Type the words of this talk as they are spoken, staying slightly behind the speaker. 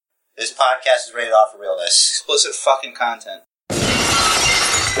This podcast is rated off for realness. Explicit fucking content.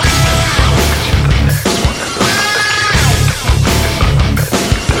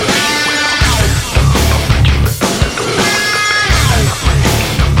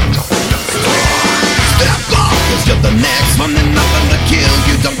 You're the next one and I'm gonna kill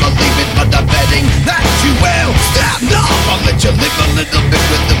you. Don't believe it, but I'm betting that you will. Stand up, I'll let you live a little bit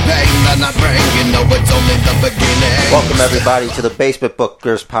with the pain that I bring. You know it's only the beginning. Welcome everybody to the Basement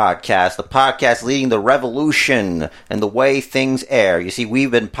Bookers Podcast, the podcast leading the revolution and the way things air. You see,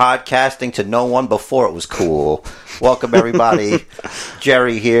 we've been podcasting to no one before it was cool. Welcome everybody.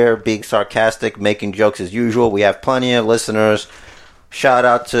 Jerry here, being sarcastic, making jokes as usual. We have plenty of listeners. Shout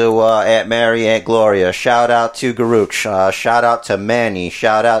out to Aunt Mary, Aunt Gloria. Shout out to Garuch. Shout out to Manny.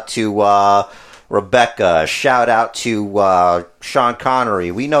 Shout out to Rebecca. Shout out to Sean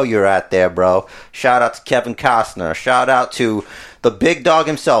Connery. We know you're out there, bro. Shout out to Kevin Costner. Shout out to the big dog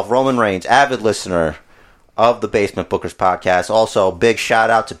himself, Roman Reigns, avid listener of the Basement Bookers Podcast. Also, big shout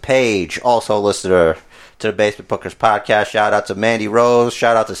out to Paige, also listener to the Basement Bookers Podcast. Shout out to Mandy Rose.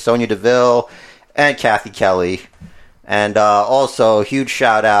 Shout out to Sonia Deville and Kathy Kelly. And also, huge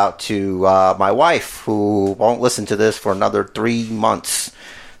shout out to my wife, who won't listen to this for another 3 months.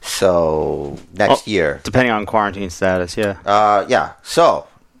 So, next year. Depending on quarantine status, yeah. Yeah. So,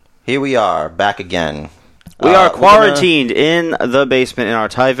 here we are, back again. We are quarantined in the basement in our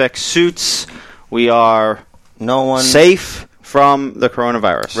Tyvek suits. We are safe from the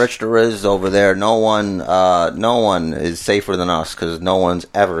coronavirus. Rich there is over there. No one is safer than us because no one's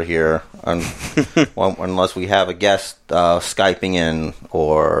ever here unless we have a guest Skyping in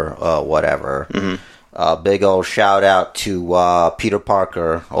or whatever. Mm-hmm. Big old shout out to Peter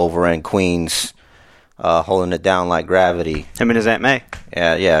Parker over in Queens, holding it down like gravity. Him and his Aunt May.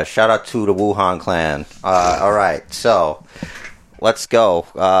 Yeah. Shout out to the Wuhan clan. All right, so let's go.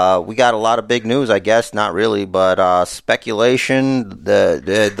 We got a lot of big news, I guess. Not really, but speculation.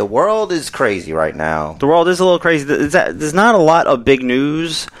 The world is crazy right now. The world is a little crazy. There's not a lot of big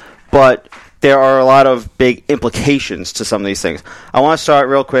news, but there are a lot of big implications to some of these things. I want to start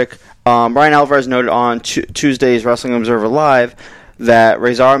real quick. Brian Alvarez noted on Tuesday's Wrestling Observer Live that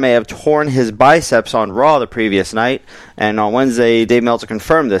Rezar may have torn his biceps on Raw the previous night, and on Wednesday, Dave Meltzer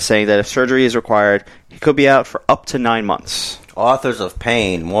confirmed this, saying that if surgery is required, he could be out for up to 9 months. Authors of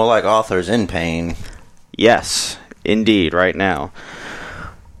pain, more like authors in pain. Yes, indeed, right now.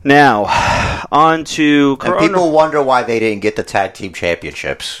 Now, on to And people wonder why they didn't get the tag team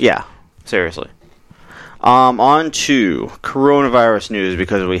championships. Yeah, seriously. On to coronavirus news,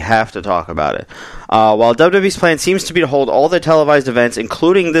 because we have to talk about it. While WWE's plan seems to be to hold all their televised events,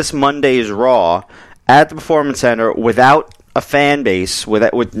 including this Monday's Raw, at the Performance Center without a fan base,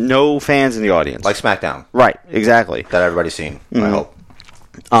 with no fans in the audience. Like SmackDown. Right, exactly. That everybody's seen, I hope.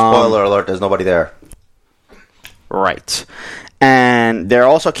 Spoiler alert, there's nobody there. Right. And they're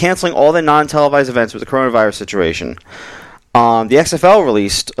also canceling all the non-televised events with the coronavirus situation. The XFL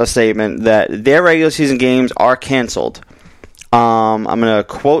released a statement that their regular season games are canceled. I'm going to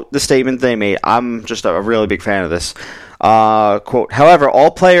quote the statement they made. I'm just a really big fan of this. Quote, however,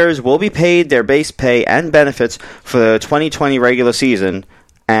 all players will be paid their base pay and benefits for the 2020 regular season,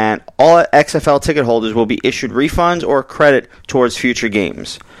 and all XFL ticket holders will be issued refunds or credit towards future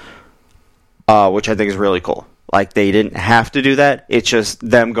games, which I think is really cool. Like, they didn't have to do that. It's just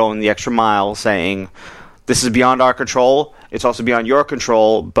them going the extra mile saying, this is beyond our control. It's also beyond your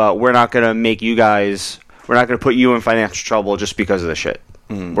control, but we're not going to make you guys, we're not going to put you in financial trouble just because of the shit.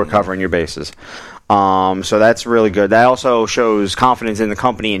 Mm-hmm. We're covering your bases. So that's really good. That also shows confidence in the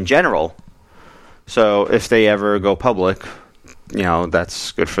company in general. So if they ever go public,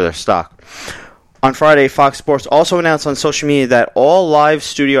 that's good for their stock. On Friday, Fox Sports also announced on social media that all live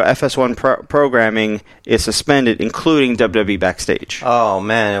studio FS1 programming is suspended, including WWE Backstage. Oh,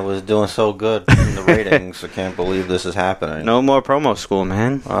 man, it was doing so good in the ratings. I can't believe this is happening. No more promo school,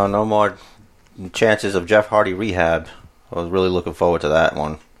 man. No more chances of Jeff Hardy rehab. I was really looking forward to that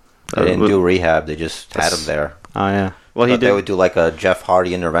one. They didn't do rehab. They just had him there. Oh, yeah. Well, he did. They would do like a Jeff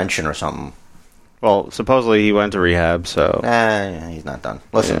Hardy intervention or something. Well, supposedly he went to rehab, so... Nah, he's not done.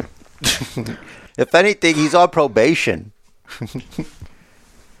 Listen. Yeah. If anything, he's on probation.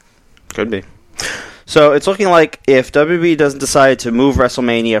 Could be. So it's looking like if WWE doesn't decide to move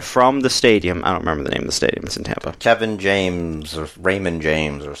WrestleMania from the stadium... I don't remember the name of the stadium. It's in Tampa. Kevin James or Raymond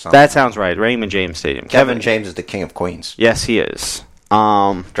James or something. That sounds right. Raymond James Stadium. Kevin James is the king of Queens. Yes, he is.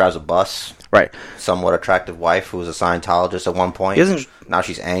 Drives a bus. Right. Somewhat attractive wife who was a Scientologist at one point. Now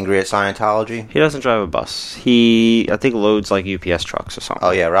she's angry at Scientology. He doesn't drive a bus. He, I think, loads like UPS trucks or something.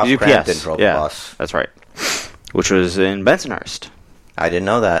 Oh, yeah. Ralph Crampton drove a bus. That's right. Which was in Bensonhurst. I didn't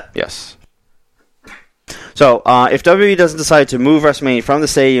know that. Yes. So, if WWE doesn't decide to move WrestleMania from the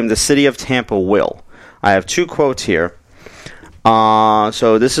stadium, the city of Tampa will. I have 2 quotes here.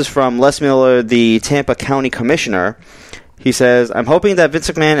 So this is from Les Miller, the Tampa County Commissioner. He says, I'm hoping that Vince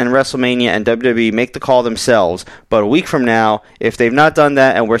McMahon and WrestleMania and WWE make the call themselves, but a week from now, if they've not done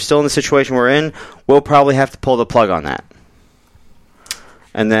that and we're still in the situation we're in, we'll probably have to pull the plug on that.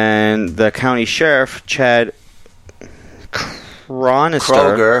 And then the county sheriff, Chad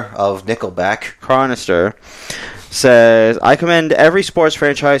Kroger of Nickelback. Cronister says, I commend every sports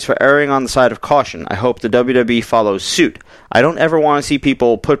franchise for erring on the side of caution. I hope the WWE follows suit. I don't ever want to see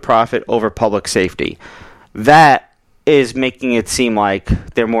people put profit over public safety. That is making it seem like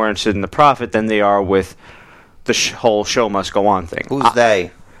they're more interested in the profit than they are with the whole show must go on thing. Who's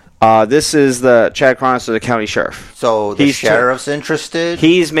they? This is the Chad Cronister, the county sheriff. So the sheriff's interested?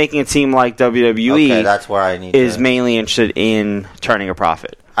 He's making it seem like WWE that's where I need is mainly interested in turning a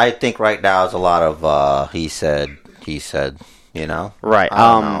profit. I think right now is a lot of he said, you know? Right.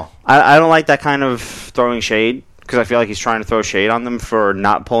 I don't know. I don't like that kind of throwing shade because I feel like he's trying to throw shade on them for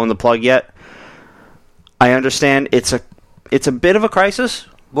not pulling the plug yet. I understand it's a bit of a crisis.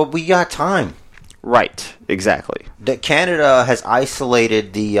 But we got time. Right, exactly. Canada has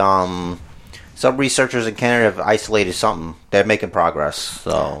isolated the some researchers in Canada have isolated something. They're making progress.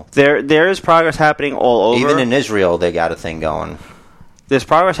 So there is progress happening all over. Even in Israel, they got a thing going. There's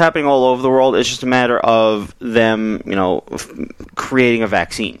progress happening all over the world. It's just a matter of them, creating a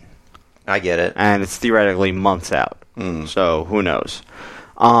vaccine. I get it. And it's theoretically months out. So who knows?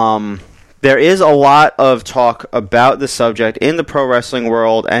 There is a lot of talk about the subject in the pro wrestling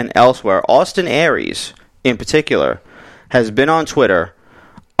world and elsewhere. Austin Aries, in particular, has been on Twitter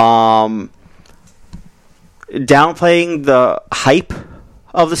downplaying the hype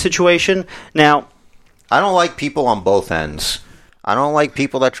of the situation. Now, I don't like people on both ends. I don't like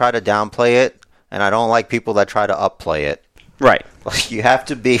people that try to downplay it, and I don't like people that try to upplay it. Right. You have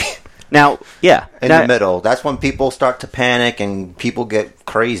to be... Now, yeah. In the middle. That's when people start to panic and people get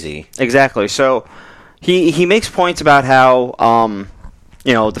crazy. Exactly. So he makes points about how,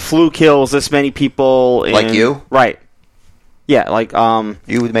 the flu kills this many people. Like you? Right. Yeah, like...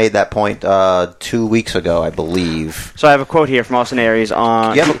 You made that point 2 weeks ago, I believe. So I have a quote here from Austin Aries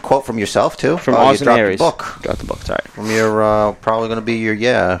on... You have a quote from yourself, too? From Austin Aries. You dropped the book. Got the book, sorry. From your, probably going to be your,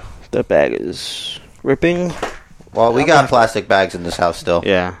 The bag is ripping. Well, we got plastic bags in this house still.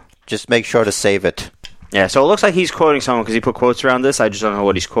 Yeah. Just make sure to save it. Yeah, so it looks like he's quoting someone because he put quotes around this. I just don't know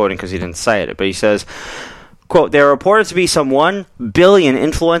what he's quoting because he didn't cite it. But he says, quote, there are reported to be some 1 billion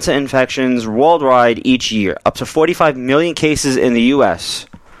influenza infections worldwide each year, up to 45 million cases in the U.S.,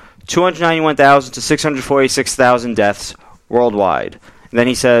 291,000 to 646,000 deaths worldwide. And then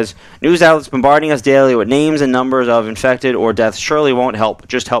he says, news outlets bombarding us daily with names and numbers of infected or deaths surely won't help,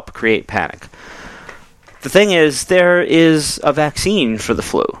 just help create panic. The thing is, there is a vaccine for the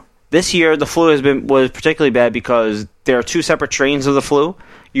flu. This year, the flu was particularly bad because there are 2 separate strains of the flu.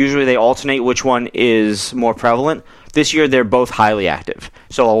 Usually they alternate which one is more prevalent. This year, they're both highly active.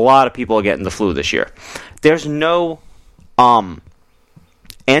 So a lot of people are getting the flu this year. There's no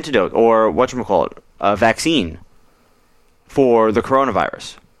antidote or vaccine for the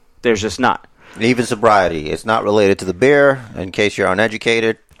coronavirus. There's just not. Even sobriety. It's not related to the beer, in case you're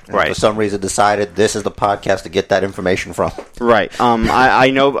uneducated. Right. For some reason decided this is the podcast to get that information from. Right.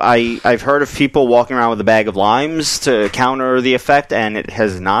 I know I've heard of people walking around with a bag of limes to counter the effect, and it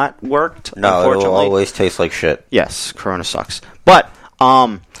has not worked, unfortunately. It'll always taste like shit. Yes, Corona sucks. But,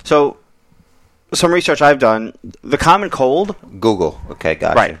 so, some research I've done, the common cold... Google. Okay,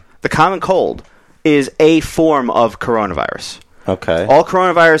 gotcha. Right. The common cold is a form of coronavirus. Okay. All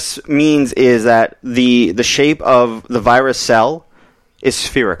coronavirus means is that the shape of the virus cell is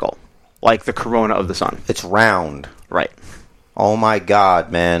spherical, like the corona of the sun. It's round. Right. Oh my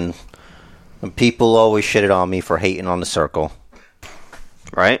God, man. And people always shitted on me for hating on the circle.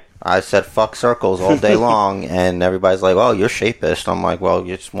 Right. I said fuck circles all day long, and everybody's like, oh, you're shapist. I'm like, well,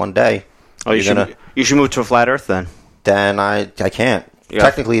 it's one day. Oh, you should move to a flat earth then. Then I can't. Yeah.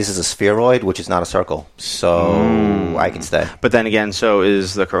 Technically, this is a spheroid, which is not a circle. So I can stay. But then again, so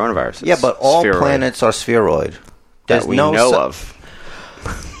is the coronavirus. Yeah, but all planets are spheroid. That we know of.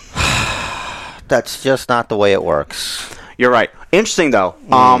 That's just not the way it works. You're right. Interesting, though.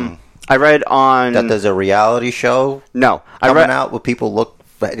 I read on... That there's a reality show coming out where people look...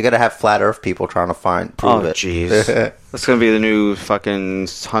 You're going to have flat earth people trying to prove it. Oh, jeez. That's going to be the new fucking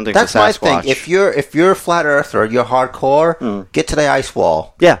hunting That's for Sasquatch. That's my thing. If you're a flat earther, you're hardcore, get to the ice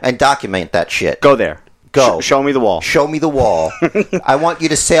wall. Yeah. And document that shit. Go there. Go. Show me the wall. Show me the wall. I want you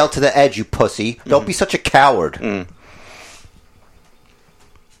to sail to the edge, you pussy. Don't be such a coward.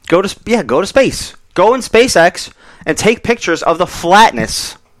 Go to space. Go in SpaceX and take pictures of the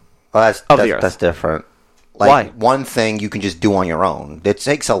flatness of the Earth. That's different. Why? One thing you can just do on your own. It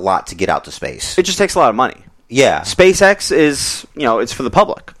takes a lot to get out to space. It just takes a lot of money. Yeah. SpaceX is, it's for the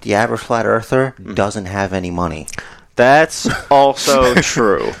public. The average flat earther doesn't have any money. That's also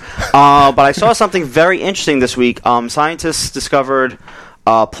true. But I saw something very interesting this week. Scientists discovered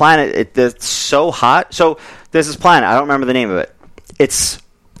a planet that's so hot. So there's this planet. I don't remember the name of it. It's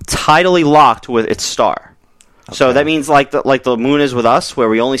tidally locked with its star. Okay. So that means like the moon is with us, where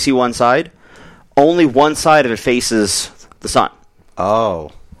we only see one side. Only one side of it faces the sun.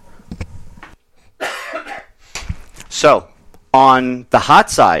 Oh. So, on the hot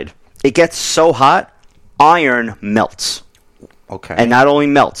side, it gets so hot, iron melts. Okay. And not only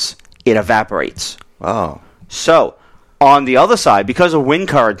melts, it evaporates. Oh. So, on the other side, because of wind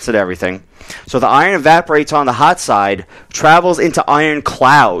currents and everything, so the iron evaporates on the hot side, travels into iron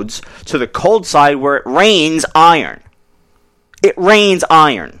clouds to the cold side where it rains iron. It rains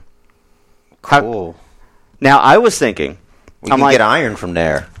iron. Cool. Now, I was thinking... We can get iron from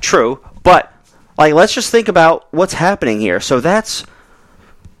there. True, but... let's just think about what's happening here. So that's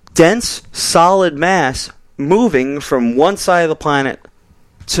dense, solid mass moving from one side of the planet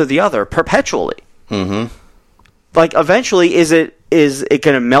to the other perpetually. Mm-hmm. Eventually, is it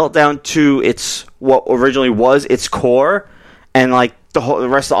going to melt down to what originally was its core, and the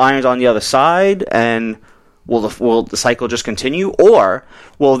rest of the iron's on the other side, and will the cycle just continue, or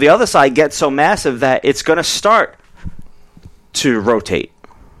will the other side get so massive that it's going to start to rotate?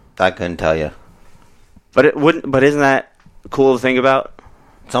 I couldn't tell you. But it wouldn't. But isn't that cool to think about?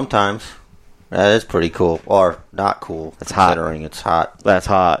 Sometimes that is pretty cool, or not cool. It's hot. Considering it's hot. That's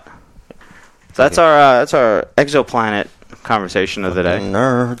hot. So that's our exoplanet conversation of the day.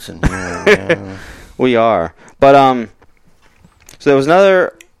 Nerds and yeah. We are. But so there was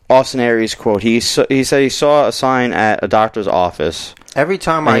another Austin Aries quote. He said he saw a sign at a doctor's office. Every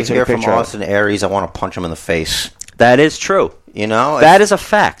time I hear from Austin Aries, I want to punch him in the face. That is true. That is a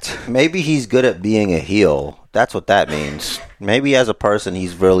fact. Maybe he's good at being a heel. That's what that means. Maybe as a person,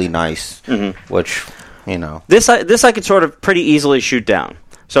 he's really nice, which, This I could sort of pretty easily shoot down.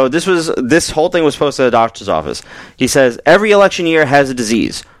 So this whole thing was posted at the doctor's office. He says, every election year has a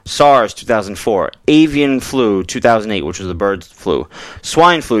disease. SARS, 2004. Avian flu, 2008, which was the bird flu.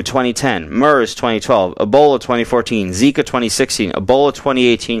 Swine flu, 2010. MERS, 2012. Ebola, 2014. Zika, 2016. Ebola,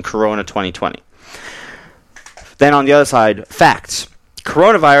 2018. Corona, 2020. Then on the other side, facts.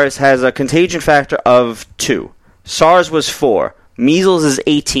 Coronavirus has a contagion factor of 2. SARS was 4. Measles is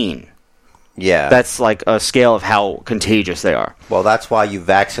 18. Yeah. That's like a scale of how contagious they are. Well, that's why you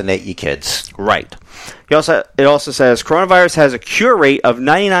vaccinate your kids. Right. It also says coronavirus has a cure rate of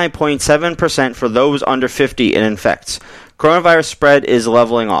 99.7% for those under 50 and infects. Coronavirus spread is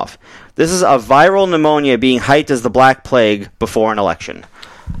leveling off. This is a viral pneumonia being hyped as the Black Plague before an election.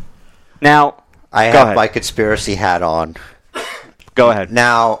 Now... I have my conspiracy hat on. Go ahead.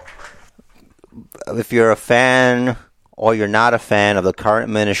 Now, if you're a fan or you're not a fan of the current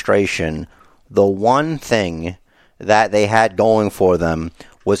administration, the one thing that they had going for them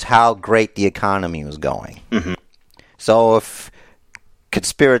was how great the economy was going. Mm-hmm. So if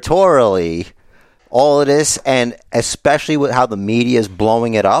conspiratorially, all of this, and especially with how the media is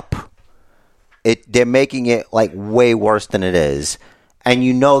blowing it up, they're making it way worse than it is. And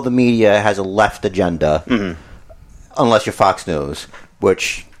the media has a left agenda, unless you're Fox News,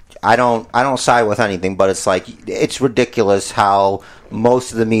 which I don't side with anything. But it's ridiculous how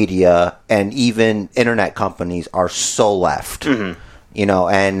most of the media and even internet companies are so left.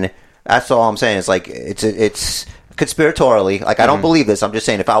 And that's all I'm saying. It's conspiratorially. I don't believe this. I'm just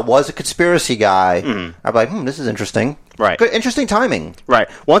saying if I was a conspiracy guy, I'd be like, this is interesting. Right. Good, interesting timing. Right.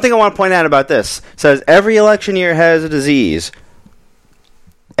 One thing I want to point out about this says every election year has a disease.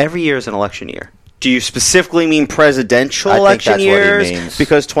 Every year is an election year. Do you specifically mean presidential election years? What he means.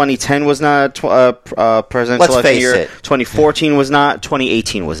 Because 2010 was not a presidential election year. Let's face it. 2014 was not.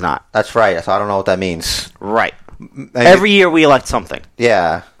 2018 was not. That's right. So I don't know what that means. Right. Every year we elect something.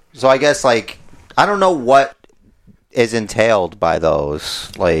 Yeah. So I guess, I don't know what is entailed by those.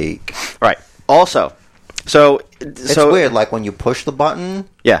 Right. Also, it's weird. When you push the button,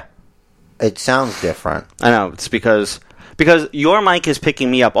 yeah, it sounds different. I know. It's because your mic is picking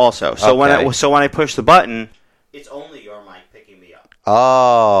me up also. So okay. when I push the button, it's only your mic picking me up.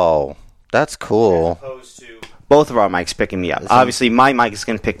 Oh, that's cool. As opposed to both of our mics picking me up. Obviously, my mic is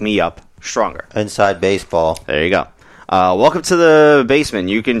going to pick me up stronger. Inside baseball. There you go. Welcome to the basement.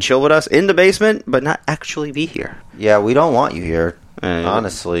 You can chill with us in the basement, but not actually be here. Yeah, we don't want you here,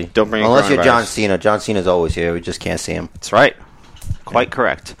 honestly. Don't bring unless you're coronavirus. John Cena. John Cena's always here. We just can't see him. That's right. Quite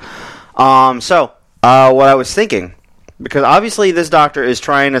correct. So, what I was thinking, because obviously this doctor is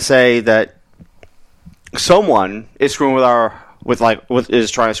trying to say that someone is screwing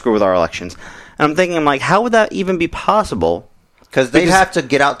is trying to screw with our elections. And I'm thinking, how would that even be possible? Because they'd have to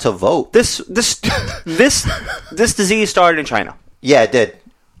get out to vote. This disease started in China. Yeah, it did.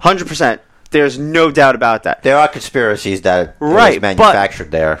 100%. There's no doubt about that. There are conspiracies that it was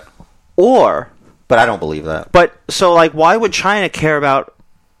manufactured there. But I don't believe that. But, so, why would China care about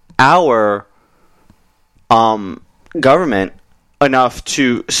our government enough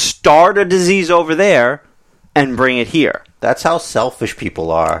to start a disease over there and bring it here? That's how selfish people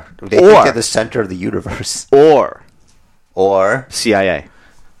are. They think they're the center of the universe. Or CIA.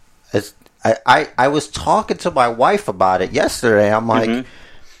 I was talking to my wife about it yesterday. I'm like,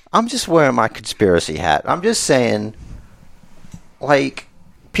 I'm just wearing my conspiracy hat. I'm just saying,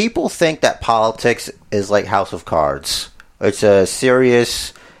 people think that politics is like House of Cards. It's a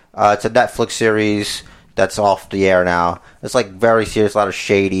serious, it's a Netflix series that's off the air now. It's very serious, a lot of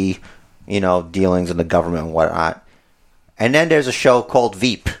shady, dealings in the government and whatnot. And then there's a show called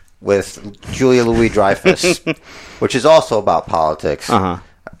Veep with Julia Louis-Dreyfus, which is also about politics. Uh-huh.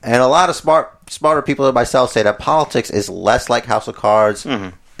 And a lot of smarter people than myself say that politics is less like House of Cards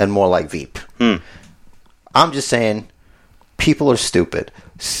and more like Veep. I'm just saying, people are stupid.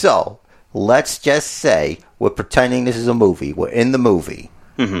 So, let's just say we're pretending this is a movie. We're in the movie.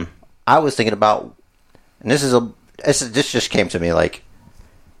 I was thinking about, and this just came to me,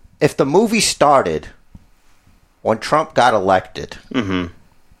 if the movie started when Trump got elected, and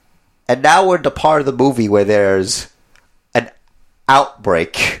now we're the part of the movie where there's an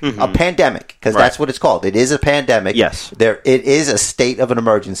outbreak, a pandemic, because that's what it's called. It is a pandemic. Yes. It is a state of an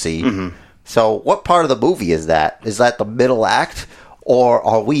emergency. So what part of the movie is that? Is that the middle act, or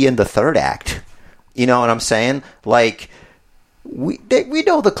are we in the third act? You know what I'm saying? We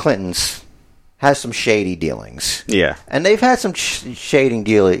know the Clintons has some shady dealings. Yeah. And they've had some shady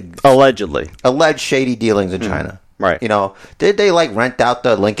dealings. Alleged shady dealings in China. Right. Did they rent out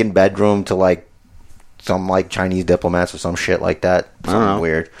the Lincoln bedroom to some Chinese diplomats or some shit like that? Something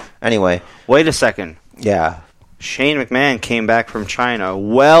weird. Anyway. Wait a second. Yeah. Shane McMahon came back from China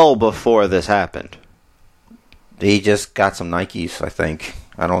well before this happened. He just got some Nikes, I think.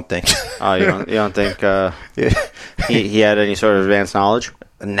 I don't think. Oh, you don't think he had any sort of advanced knowledge?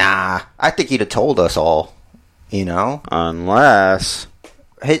 Nah. I think he'd have told us all. Unless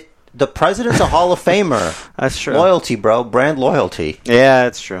the president's a Hall of Famer. That's true. Loyalty, bro. Brand loyalty. Yeah,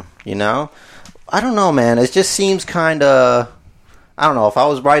 that's true. I don't know, man. It just seems kind of... I don't know. If I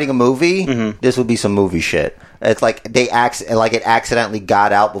was writing a movie, this would be some movie shit. It's it accidentally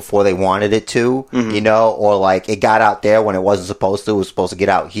got out before they wanted it to, or it got out there when it wasn't supposed to. It was supposed to get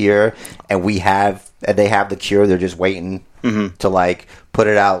out here, and they have the cure. They're just waiting to put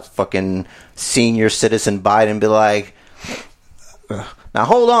it out. Fucking senior citizen Biden be like, now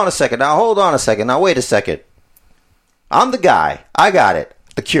hold on a second. Now wait a second. I'm the guy. I got it.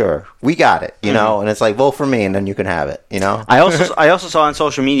 The cure. We got it. And it's vote for me, and then you can have it. I also saw on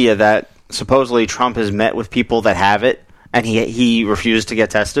social media that supposedly Trump has met with people that have it, and he refused to get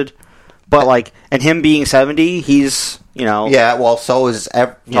tested. But and him being 70, he's yeah. Well, so is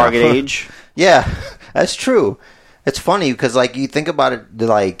target age. Yeah, that's true. It's funny because you think about it,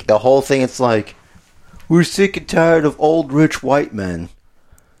 the whole thing. It's we're sick and tired of old rich white men.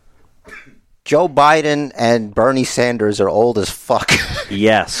 Joe Biden and Bernie Sanders are old as fuck.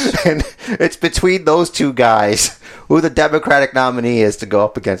 Yes. And it's between those two guys who the Democratic nominee is to go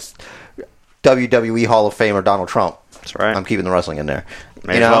up against WWE Hall of Famer Donald Trump. That's right. I'm keeping the wrestling in there.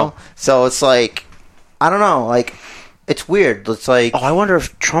 May as well. So it's I don't know. It's weird. It's oh, I wonder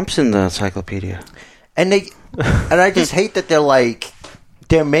if Trump's in the encyclopedia. And I just hate that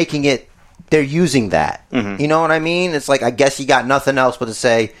they're making it. They're using that. You know what I mean? It's I guess he got nothing else but to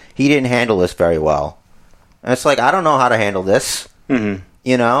say he didn't handle this very well. And it's I don't know how to handle this. And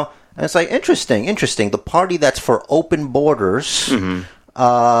it's interesting. The party that's for open borders, they,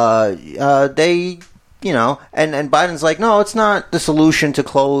 and Biden's no, it's not the solution to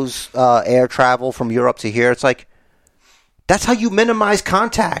close air travel from Europe to here. It's that's how you minimize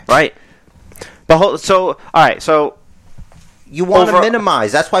contact. Right. But all right, so you want to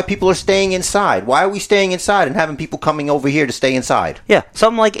minimize. That's why people are staying inside. Why are we staying inside and having people coming over here to stay inside? Yeah,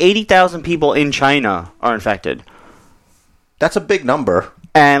 something like 80,000 people in China are infected. That's a big number.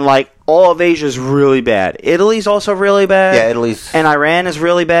 And all of Asia is really bad. Italy's also really bad. Yeah, Italy's... And Iran is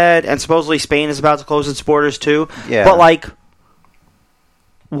really bad. And supposedly Spain is about to close its borders too. Yeah. But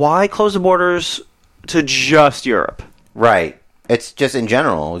why close the borders to just Europe? Right. It's just in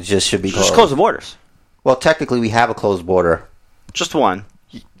general. It just should be closed. Just close the borders. Well, technically we have a closed border. Just one.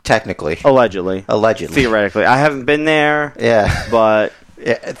 Technically. Allegedly. Allegedly. Theoretically. I haven't been there. Yeah. But...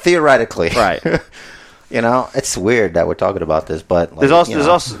 Yeah, theoretically. Right. You know, it's weird that we're talking about this, but... Like,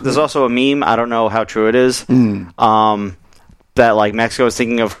 there's also a meme, I don't know how true it is, that, like, Mexico is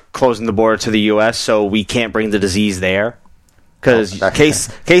thinking of closing the border to the U.S. so we can't bring the disease there. Because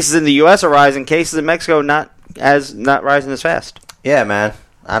cases in the U.S. are rising, cases in Mexico not rising as fast. Yeah, man.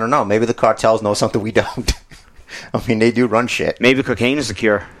 I don't know. Maybe the cartels know something we don't. I mean, they do run shit. Maybe cocaine is the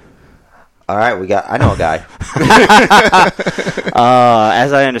cure. All right, I know a guy.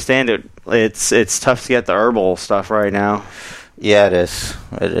 As I understand it, it's tough to get the herbal stuff right now. Yeah, it is.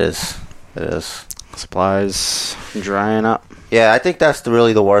 It is. Supplies drying up. Yeah, I think that's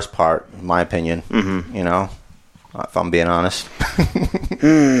really the worst part, in my opinion. Mm-hmm. You know, if I'm being honest.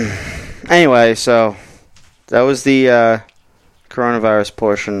 Anyway, so that was the coronavirus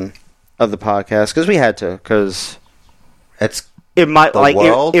portion of the podcast because we had to because it might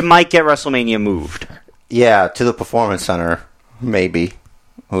get WrestleMania moved. Yeah, to the Performance Center, maybe.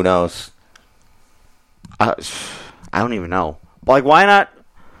 Who knows? I don't even know. Like, why not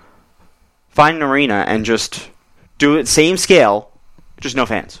find an arena and just do it same scale, just no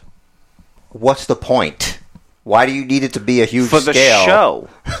fans? What's the point? Why do you need it to be a huge for the scale? Show?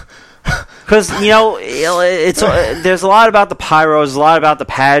 Because there's a lot about the pyros, there's a lot about the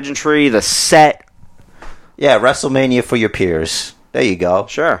pageantry, the set. Yeah, WrestleMania for your peers. There you go.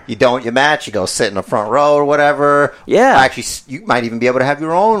 Sure. You don't your match, you go sit in the front row or whatever. Yeah. Actually, you might even be able to have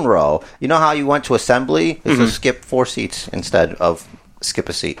your own row. You know how you went to Assembly? It's a skip 4 seats instead of skip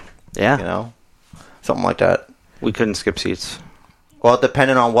a seat. Yeah. You know? Something like that. We couldn't skip seats. Well,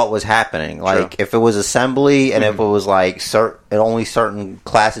 depending on what was happening. Like, if it was Assembly and if it was like only certain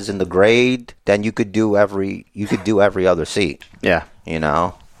classes in the grade, then you could do every other seat. Yeah. You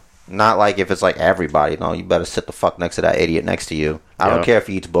know? Not like if it's like everybody. No, you better sit the fuck next to that idiot next to you. I don't care if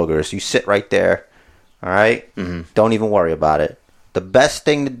he eats boogers. You sit right there. All right? Mm-hmm. Don't even worry about it. The best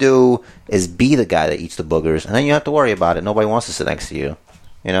thing to do is be the guy that eats the boogers, and then you don't have to worry about it. Nobody wants to sit next to you.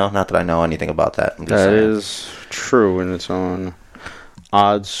 You know? Not that I know anything about that. That is true in its own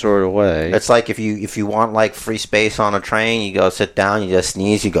odd sort of way. It's like if you want like free space on a train, you go sit down, you just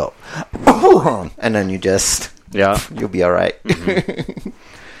sneeze, you go, and then you just you'll be all right. Mm-hmm.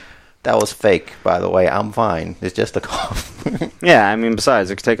 That was fake, by the way. I'm fine. It's just a cough. Yeah, I mean,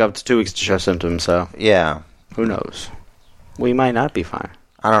 besides, it could take up to 2 weeks to show symptoms, so... Yeah. Who knows? We might not be fine.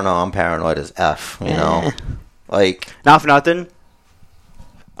 I don't know. I'm paranoid as F, you know? Like... Not for nothing.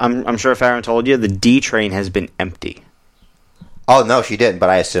 I'm sure Farron told you, the D train has been empty. Oh, no, she didn't, but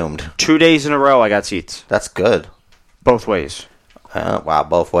I assumed. 2 days in a row, I got seats. That's good. Both ways. Wow,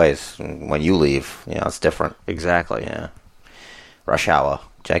 both ways. When you leave, it's different. Exactly. Yeah. Rush Hour.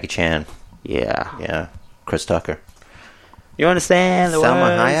 Jackie Chan. Yeah. Yeah. Chris Tucker. You understand the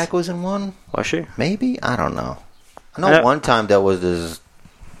Salma words? Hayek was in one? Was she? Maybe? I don't know. I know one time there was this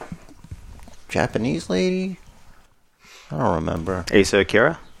Japanese lady. I don't remember. Asa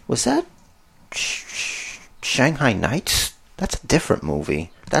Akira? Was that Shanghai Nights? That's a different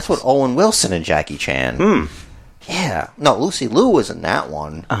movie. That's with Owen Wilson and Jackie Chan. Yeah. No, Lucy Liu was in that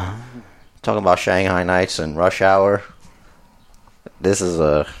one. Talking about Shanghai Nights and Rush Hour. This is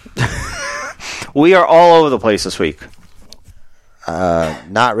We are all over the place this week.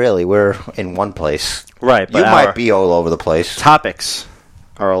 Not really. We're in one place. Right. But you might be all over the place. Topics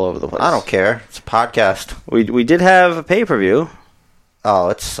are all over the place. I don't care. It's a podcast. We did have a pay-per-view. Oh,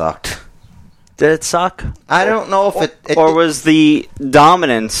 it sucked. Did it suck? I don't know if it or was the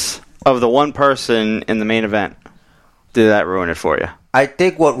dominance of the one person in the main event, did that ruin it for you? I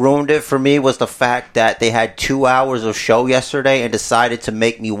think what ruined it for me was the fact that they had 2 hours of show yesterday and decided to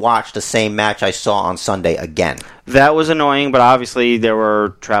make me watch the same match I saw on Sunday again. That was annoying, but obviously there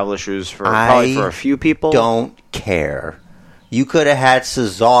were travel issues probably for a few people. Don't care. You could have had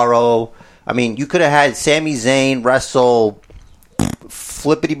Cesaro. I mean, you could have had Sami Zayn wrestle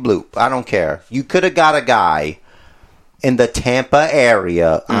flippity bloop. I don't care. You could have got a guy in the Tampa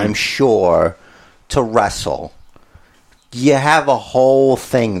area, I'm sure, to wrestle. You have a whole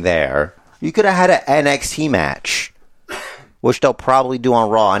thing there. You could have had an NXT match, which they'll probably do on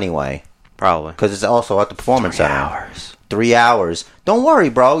Raw anyway. Probably. Because it's also at the Performance Center. 3 hours. 3 hours. Don't worry,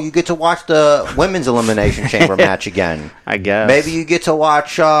 bro. You get to watch the Women's Elimination Chamber match again. I guess. Maybe you get to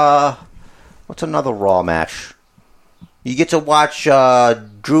watch, what's another Raw match? You get to watch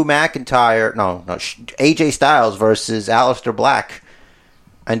Drew McIntyre, no, AJ Styles versus Aleister Black.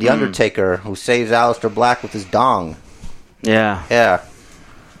 And The Undertaker, who saves Aleister Black with his dong. Yeah. Yeah.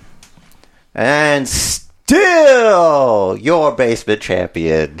 And still your basement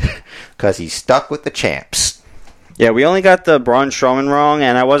champion. Because he's stuck with the champs. Yeah, we only got the Braun Strowman wrong,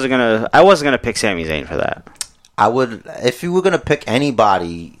 and I wasn't gonna pick Sami Zayn for that. I would, if you were gonna pick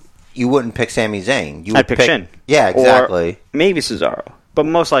anybody, you wouldn't pick Sami Zayn. I'd pick Shin. Yeah, exactly. Or maybe Cesaro, but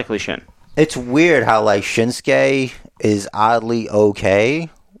most likely Shin. It's weird how like Shinsuke is oddly okay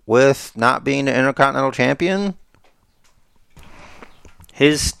with not being the Intercontinental Champion.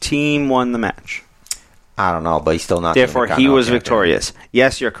 His team won the match. I don't know, but he's still not. Therefore, he was victorious.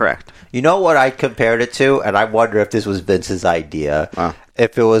 Yes, you're correct. You know what I compared it to, and I wonder if this was Vince's idea.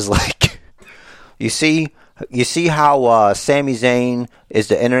 If it was like, you see how Sami Zayn is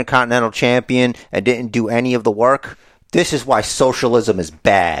the Intercontinental Champion and didn't do any of the work. This is why socialism is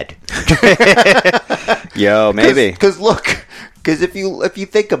bad. Yo, maybe. Because if you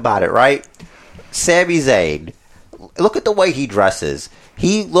think about it, right? Sami Zayn, look at the way he dresses.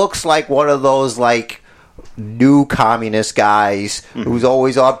 He looks like one of those like new communist guys who's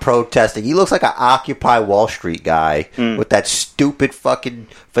always on protesting. He looks like an Occupy Wall Street guy with that stupid fucking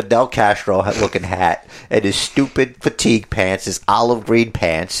Fidel Castro looking hat and his stupid fatigue pants, his olive green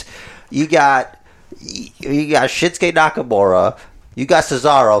pants. You got Shinsuke Nakamura. You got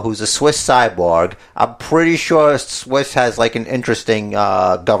Cesaro, who's a Swiss cyborg. I'm pretty sure Swiss has like an interesting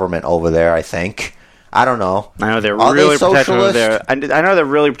government over there. I think. I don't know. I know they're really protective of their. I know they're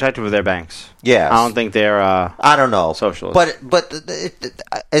really protective of their banks. Yeah, I don't think they're. I don't know. Socialist. But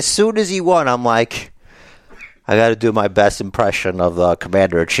as soon as he won, I'm like, I got to do my best impression of the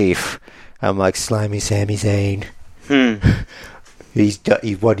Commander-in-Chief. I'm like, slimy Sami Zayn.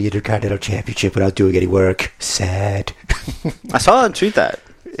 He won the Intercontinental Championship without doing any work. Sad. I saw him tweet that.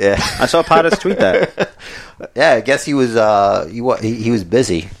 Yeah, I saw Pottas tweet that. Yeah, I guess he was he was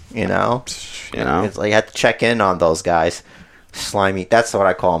busy. You know, it's like you had to check in on those guys. Slimy. That's what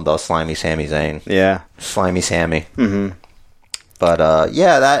I call him, though. Slimy Sami Zayn. Yeah, slimy Sammy. But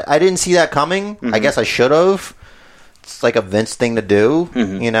yeah, I didn't see that coming. I guess I should have. It's like a Vince thing to do,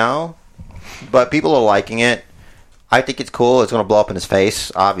 you know. But people are liking it. I think it's cool. It's going to blow up in his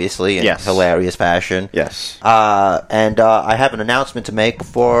face, obviously, in hilarious fashion. Yes. And I have an announcement to make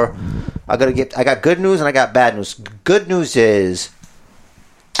before I got good news and I got bad news. Good news is,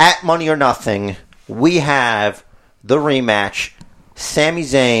 at Money or Nothing, we have the rematch: Sami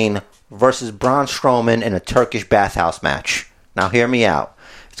Zayn versus Braun Strowman in a Turkish bathhouse match. Now, hear me out.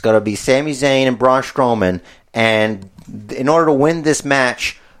 It's going to be Sami Zayn and Braun Strowman, and in order to win this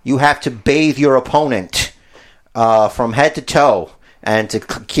match, you have to bathe your opponent from head to toe and to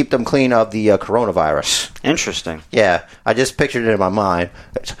keep them clean of the coronavirus. Interesting. Yeah, I just pictured it in my mind.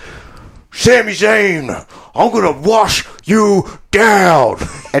 Sami Zayn, I'm going to wash you down.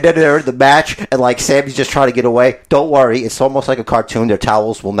 And then they're in the match, and like Sami's just trying to get away. Don't worry, it's almost like a cartoon. Their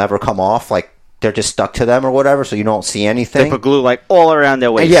towels will never come off. Like, they're just stuck to them or whatever, so you don't see anything. They put glue like all around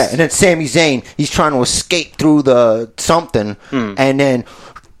their waist. And then Sami Zayn, he's trying to escape through the something, and then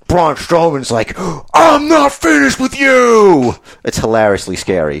Braun Strowman's like, I'm not finished with you! It's hilariously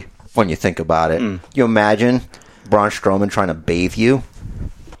scary when you think about it. You imagine Braun Strowman trying to bathe you?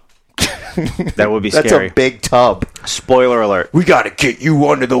 That would be scary. That's a big tub. Spoiler alert. We gotta get you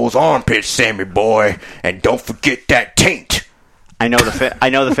under those armpits, Sammy boy, and don't forget that taint. I know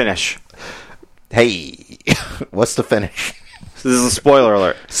the finish. Hey, what's the finish? This is a spoiler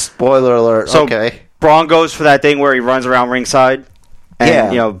alert. Spoiler alert. So, okay. Braun goes for that thing where he runs around ringside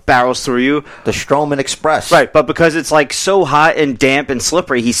and barrels through you. The Strowman Express. Right, but because it's like so hot and damp and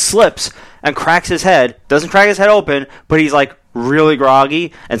slippery, he slips and cracks his head. Doesn't crack his head open, but he's like really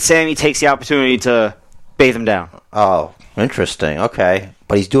groggy, and Sammy takes the opportunity to bathe him down. Oh, interesting. Okay.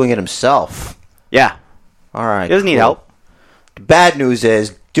 But he's doing it himself. Yeah. All right. He doesn't need help. The bad news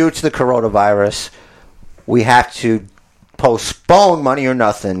is, due to the coronavirus, we have to postpone Money or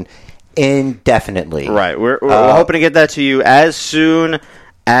Nothing indefinitely. Right. We're hoping to get that to you as soon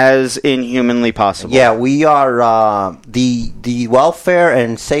as inhumanly possible. Yeah, we are. The welfare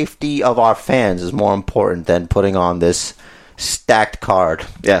and safety of our fans is more important than putting on this stacked card.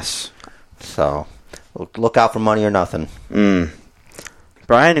 Yes. So, look out for Money or Nothing.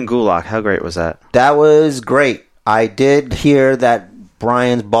 Brian and Gulak, how great was that? That was great. I did hear that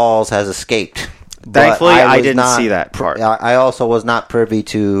Brian's balls has escaped. Thankfully, I didn't see that part. I also was not privy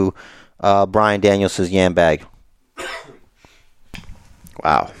to Brian Daniels' yam bag.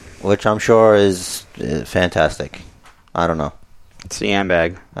 Wow. Which I'm sure is fantastic. I don't know. It's a yam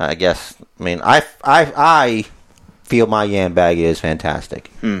bag. I guess. I mean, I feel my yam bag is fantastic.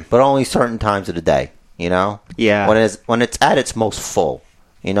 But only certain times of the day, you know? Yeah. When it's at its most full.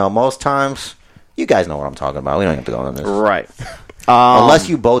 You know, most times, you guys know what I'm talking about. We don't have to go into this. Right. Unless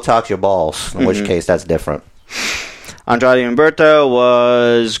you Botox your balls, in which case that's different. Andrade Humberto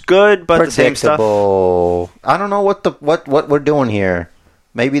was good, but the same stuff. I don't know what we're doing here.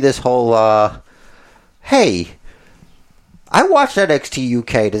 Maybe this whole hey, I watched NXT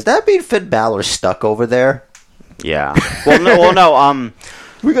UK. Does that mean Finn Balor's stuck over there? Yeah. Well, no.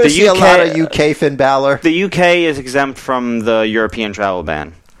 We're going to see a lot of UK Finn Balor. The UK is exempt from the European travel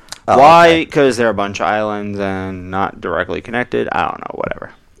ban. Oh, why? Because they're a bunch of islands and not directly connected. I don't know.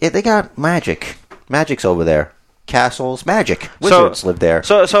 Whatever. Yeah, they got magic. Magic's over there. Castles, magic. Wizards live there.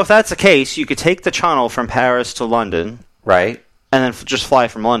 So if that's the case, you could take the channel from Paris to London, right? And then just fly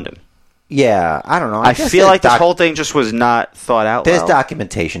from London. Yeah, I don't know. I feel like this whole thing just was not thought out There's well.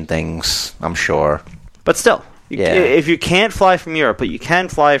 documentation things, I'm sure. But still, yeah. If you can't fly from Europe, but you can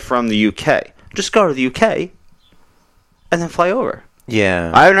fly from the UK, just go to the UK and then fly over.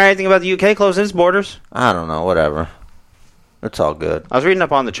 Yeah. I haven't heard anything about the UK closing its borders. I don't know, whatever. It's all good. I was reading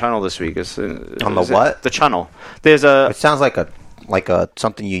up on the channel this week. On the what? The channel. There's a. It sounds like a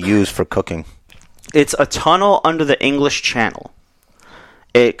something you use for cooking. It's a tunnel under the English Channel.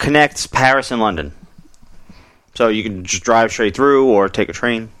 It connects Paris and London. So you can just drive straight through or take a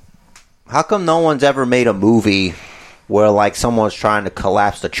train. How come no one's ever made a movie where like someone's trying to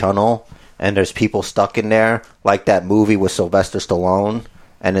collapse the tunnel and there's people stuck in there, like that movie with Sylvester Stallone,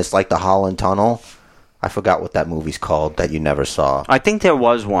 and it's like the Holland Tunnel? I forgot what that movie's called that you never saw. I think there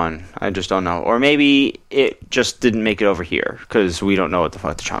was one. I just don't know. Or maybe it just didn't make it over here because we don't know what the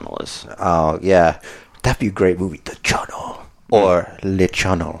fuck the channel is. Oh, yeah. That'd be a great movie. The Channel. Or Le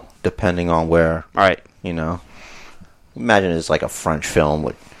Channel, depending on where. All right. You know. Imagine it's like a French film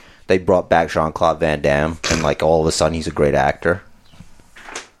with they brought back Jean-Claude Van Damme and like all of a sudden he's a great actor.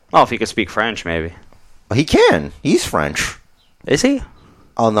 Oh, if he could speak French, maybe. Well, he can. He's French. Is he?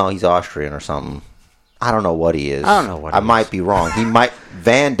 Oh, no, he's Austrian or something. I don't know what he is. I don't know what he I is. might be wrong. He might...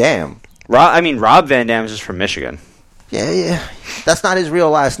 Van Damme. Rob Van Dam is just from Michigan. Yeah. That's not his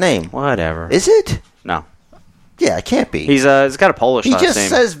real last name. Whatever. Is it? No. Yeah, it can't be. He's got a Polish He last name. just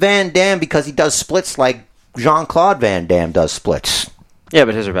says Van Damme because he does splits like Jean-Claude Van Damme does splits. Yeah,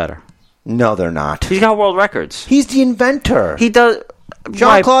 but his are better. No, they're not. He's got world records. He's the inventor. He does...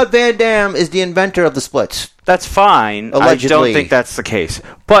 Jean-Claude Van Damme is the inventor of the splits. That's fine. Allegedly. I don't think that's the case.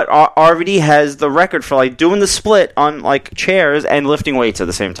 But RVD has the record for like doing the split on like chairs and lifting weights at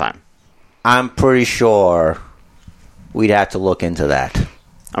the same time. I'm pretty sure we'd have to look into that.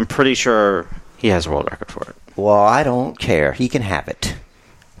 I'm pretty sure he has a world record for it. Well, I don't care. He can have it.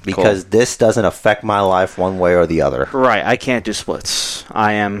 Because this doesn't affect my life one way or the other. Right. I can't do splits.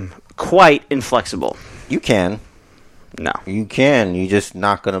 I am quite inflexible. You can. No. You can. You're just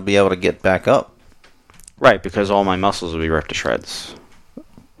not going to be able to get back up. Right, because all my muscles will be ripped to shreds.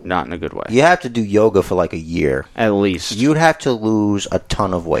 Not in a good way. You have to do yoga for like a year. At least. You'd have to lose a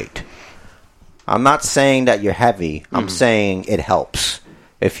ton of weight. I'm not saying that you're heavy. I'm saying it helps.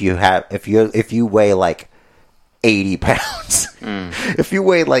 If you weigh like 80 pounds. If you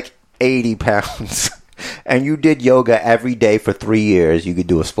weigh like 80 pounds and you did yoga every day for 3 years, you could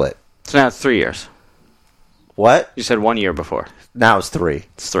do a split. So now it's 3 years. What? You said 1 year before. Now it's 3.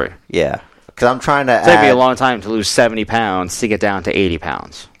 It's 3. Yeah. Because I'm trying to It'd be a long time to lose 70 pounds to get down to 80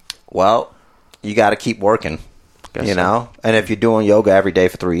 pounds. Well, you got to keep working. Guess you so. know? And if you're doing yoga every day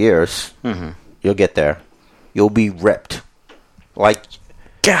for 3 years, you'll get there. You'll be ripped. Like,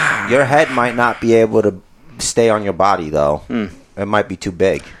 your head might not be able to stay on your body, though. It might be too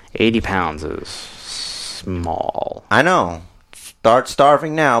big. 80 pounds is small. I know. Start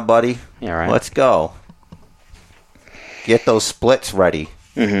starving now, buddy. Yeah, right. Let's go. Get those splits ready.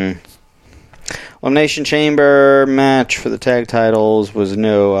 Elimination Chamber match for the tag titles was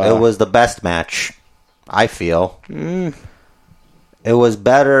no... It was the best match, I feel. It was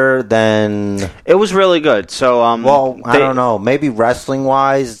better than... It was really good. So, I don't know. Maybe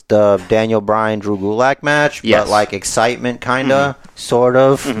wrestling-wise, the Daniel Bryan Drew Gulak match, Yes. but like excitement, kind of, sort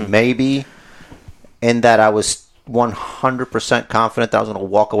of, maybe. In that I was 100% confident that I was going to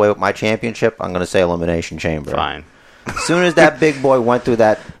walk away with my championship. I'm going to say Elimination Chamber. Fine. As soon as that big boy went through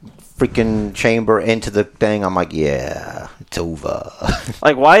that freaking chamber into the thing, I'm like, yeah, it's over.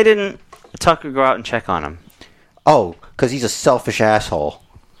 Like, why didn't Tucker go out and check on him? Oh, because he's a selfish asshole.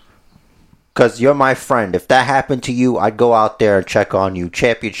 Because you're my friend. If that happened to you, I'd go out there and check on you.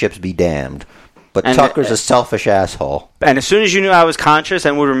 Championships be damned. But And Tucker's a selfish asshole. And as soon as you knew I was conscious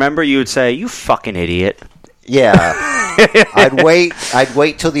and would remember, you would say, "You fucking idiot." Yeah. I'd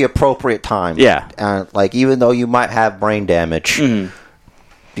wait till the appropriate time. Yeah. Like, even though you might have brain damage.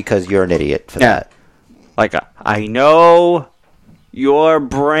 Because you're an idiot for that. Like, I know your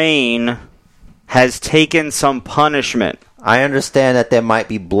brain has taken some punishment. I understand that there might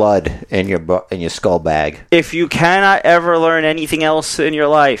be blood in your skull bag. If you cannot ever learn anything else in your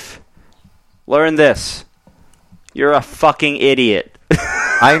life, learn this. You're a fucking idiot.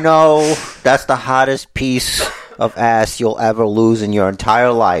 I know that's the hottest piece of ass you'll ever lose in your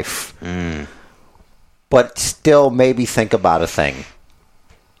entire life. But still maybe think about a thing.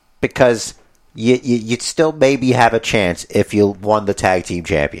 Because you'd still maybe have a chance if you won the tag team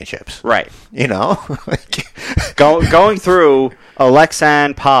championships. Right. You know? Going through a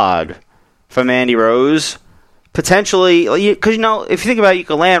Lexan pod from Mandy Rose, potentially, because, if you think about it, you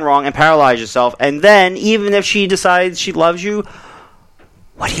could land wrong and paralyze yourself, and then, even if she decides she loves you,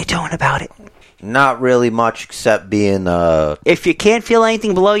 what are you doing about it? Not really much except being... if you can't feel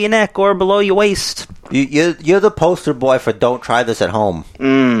anything below your neck or below your waist... You're the poster boy for don't try this at home,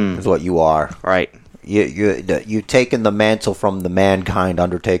 is what you are. Right. You're taking the mantle from the Mankind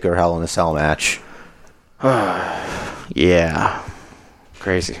Undertaker Hell in a Cell match. Yeah.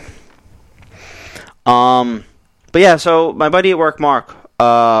 Crazy. But yeah, so my buddy at work, Mark,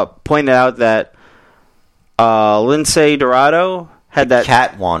 pointed out that Lindsay Dorado had that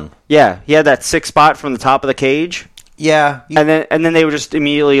cat one. Yeah, he had that 6 spot from the top of the cage. Yeah, and then they were just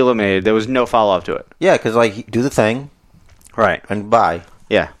immediately eliminated. There was no follow up to it. Yeah, because do the thing, right, and bye.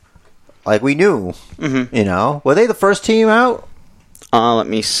 Yeah, we knew. Were they the first team out? Let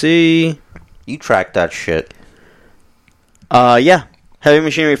me see. You tracked that shit. Yeah. Heavy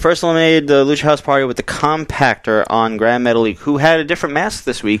Machinery first eliminated the Lucha House Party with the Compactor on Grand Metalik, who had a different mask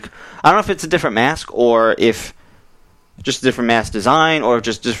this week. I don't know if it's a different mask or if just a different mask design or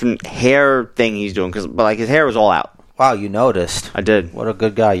just different hair thing he's doing. But his hair was all out. Wow, you noticed. I did. What a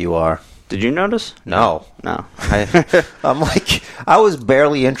good guy you are. Did you notice? No. I'm I was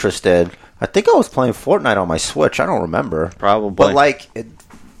barely interested. I think I was playing Fortnite on my Switch. I don't remember. Probably. But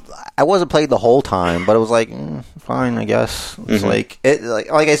I wasn't playing the whole time, but it was fine, I guess. It's like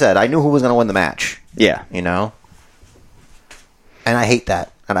I said, I knew who was going to win the match. Yeah. And I hate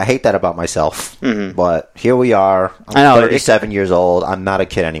that. And I hate that about myself. But here we are. I'm 37 years old. I'm not a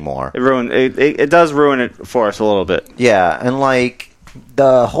kid anymore. It does ruin it for us a little bit. Yeah, and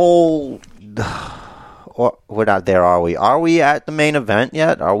the whole... we're not there, are we? Are we at the main event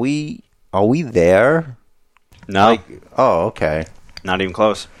yet? Are we there? No. Oh, okay. Not even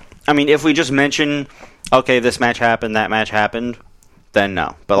close. I mean, if we just mention, okay, this match happened, that match happened, then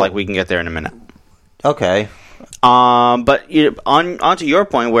no. But we can get there in a minute. Okay. But onto your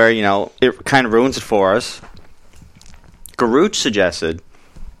point where, it kind of ruins it for us, Garuch suggested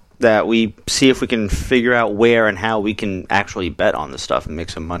that we see if we can figure out where and how we can actually bet on this stuff and make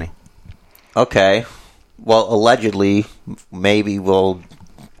some money. Okay. Well, allegedly, maybe we'll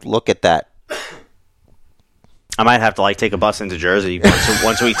look at that. I might have to take a bus into Jersey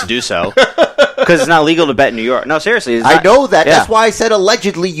once a week to do so. Because it's not legal to bet in New York. No, seriously. I know that. Yeah. That's why I said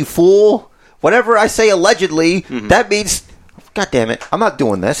allegedly, you fool. Whenever I say allegedly, that means, God damn it, I'm not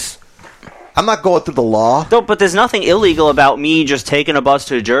doing this. I'm not going through the law. No, but there's nothing illegal about me just taking a bus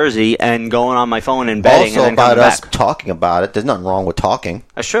to Jersey and going on my phone and betting also and then about us back. Talking about it. There's nothing wrong with talking.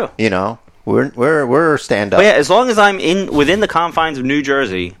 That's true. We're stand up. But yeah, as long as I'm within the confines of New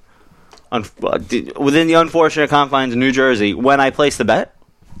Jersey, within the unfortunate confines of New Jersey, when I place the bet,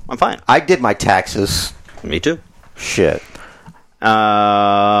 I'm fine. I did my taxes. Me too. Shit.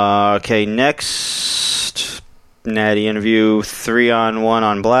 Okay, next Natty interview, 3-on-1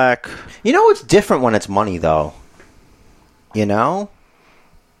 on Black. It's different when it's money, though. I'll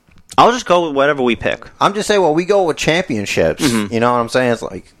just go with whatever we pick. I'm just saying, we go with championships. You know what I'm saying?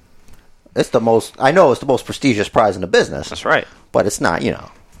 It's the most... I know it's the most prestigious prize in the business. That's right. But it's not,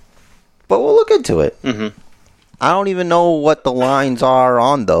 But we'll look into it. I don't even know what the lines are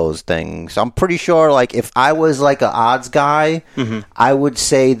on those things. I'm pretty sure, if I was, an odds guy, I would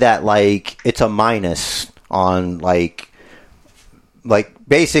say that, it's a minus on,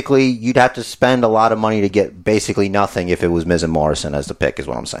 basically, you'd have to spend a lot of money to get basically nothing if it was Miz and Morrison as the pick, is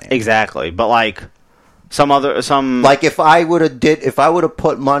what I'm saying. Exactly. But, if I would have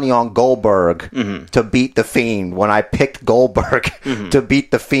put money on Goldberg to beat the Fiend when I picked Goldberg to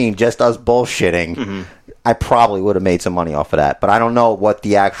beat the Fiend, just us bullshitting, I probably would have made some money off of that. But I don't know what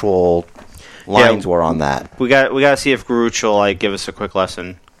the actual lines were on that. We got to see if Garuch will give us a quick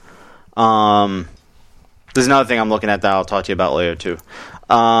lesson. There's another thing I'm looking at that I'll talk to you about later too.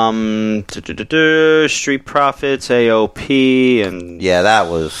 Street Profits, AOP, and that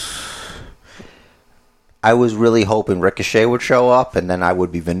was. I was really hoping Ricochet would show up, and then I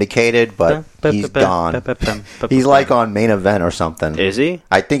would be vindicated, but he's gone. He's on Main Event or something. Is he?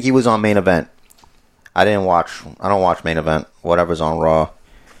 I think he was on Main Event. I don't watch Main Event. Whatever's on Raw.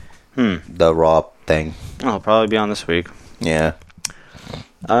 The Raw thing. I'll probably be on this week. Yeah.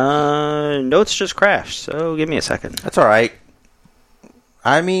 Notes just crashed, so give me a second. That's all right.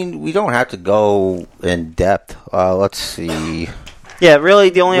 I mean, we don't have to go in depth. Let's see. Yeah, really,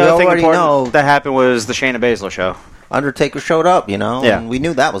 the only other thing important that happened was the Shayna Baszler show. Undertaker showed up, Yeah. and we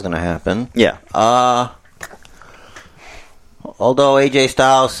knew that was going to happen. Yeah. Although AJ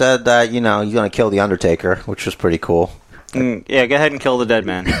Styles said that, he's going to kill the Undertaker, which was pretty cool. Yeah, go ahead and kill the dead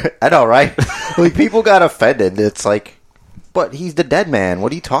man. I know, right? Like, people got offended. It's like, but he's the dead man.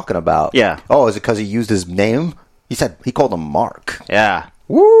 What are you talking about? Yeah. Oh, is it because he used his name? He called him Mark. Yeah.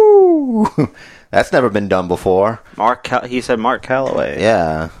 Woo! That's never been done before. He said Mark Calloway.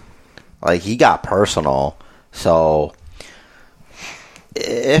 Yeah. Like, he got personal. So,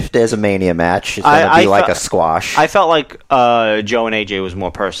 if there's a Mania match, it's going to be like a squash. I felt like Joe and AJ was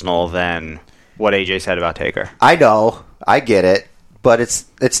more personal than what AJ said about Taker. I know. I get it. But it's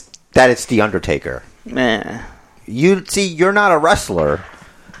the Undertaker. Meh. You're not a wrestler,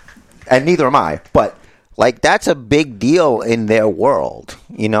 and neither am I, but, like, that's a big deal in their world.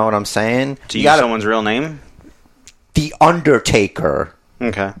 You know what I'm saying? Do you use someone's real name? The Undertaker.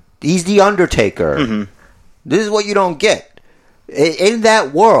 Okay. He's the Undertaker. Mm-hmm. This is what you don't get. In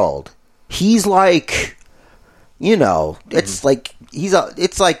that world, he's like, it's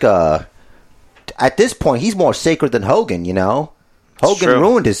like, at this point, he's more sacred than Hogan, Hogan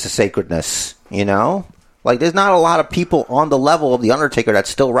ruined his sacredness, Like, there's not a lot of people on the level of The Undertaker that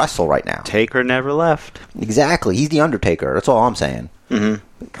still wrestle right now. Taker never left. Exactly. He's The Undertaker. That's all I'm saying.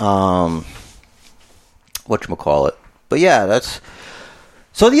 Mm-hmm. Whatchamacallit. But yeah, that's...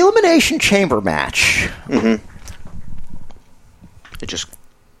 So the Elimination Chamber match. Mm-hmm. It just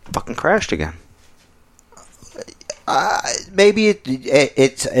fucking crashed again. Maybe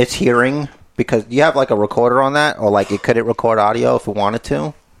it's hearing, because you have like a recorder on that, or like could it record audio if it wanted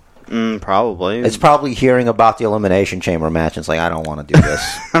to? Probably. It's probably hearing about the Elimination Chamber match. And it's like, I don't want to do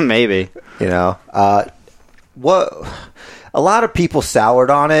this. Maybe. What? A lot of people soured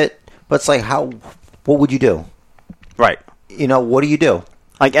on it, but it's like, what would you do? Right. What do you do?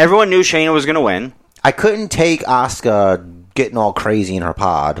 Like, everyone knew Shayna was going to win. I couldn't take Asuka getting all crazy in her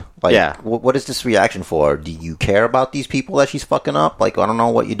pod. Like, yeah. What is this reaction for? Do you care about these people that she's fucking up? Like, I don't know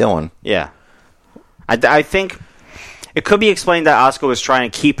what you're doing. Yeah. I think it could be explained that Asuka was trying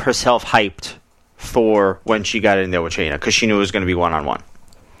to keep herself hyped for when she got in there with Shayna, because she knew it was going to be one-on-one.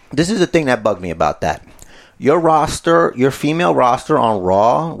 This is the thing that bugged me about that. Your female roster on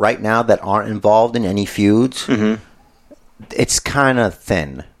Raw right now that aren't involved in any feuds, mm-hmm. It's kind of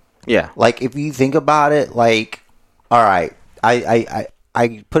thin. Yeah. Like, if you think about it, like, all right, I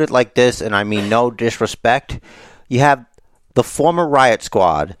put it like this, and I mean no disrespect. You have the former Riot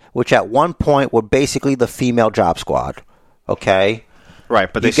Squad, which at one point were basically the female Job Squad. Okay?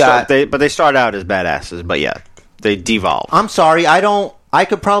 Right, but they started out as badasses, but yeah, they devolved. I'm sorry, I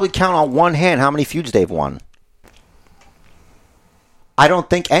could probably count on one hand how many feuds they've won. I don't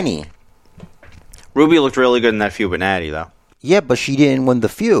think any. Ruby looked really good in that feud with Natty, though. Yeah, but she didn't win the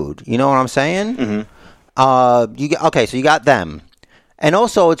feud. You know what I'm saying? Mm-hmm. So you got them. And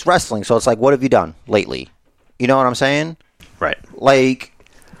also, it's wrestling, so it's like, what have you done lately? You know what I'm saying? Right. Like,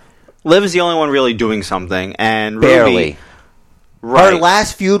 Liv is the only one really doing something, and barely. Ruby... Right. Her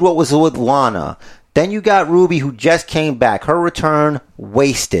last feud, what was with Lana? Then you got Ruby, who just came back. Her return,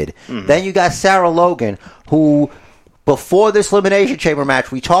 wasted. Mm-hmm. Then you got Sarah Logan, who... Before this Elimination Chamber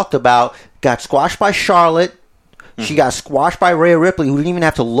match we talked about, got squashed by Charlotte. Mm-hmm. She got squashed by Rhea Ripley, who didn't even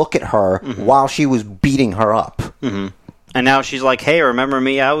have to look at her mm-hmm. while she was beating her up. Mm-hmm. And now she's like, hey, remember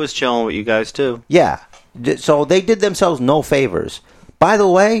me? I was chilling with you guys, too. Yeah. So they did themselves no favors. By the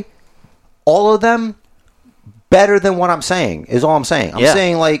way, all of them better than what I'm saying, is all I'm saying. I'm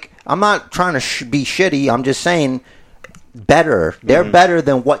saying, like, I'm not trying to be shitty. I'm just saying... better. They're mm-hmm. better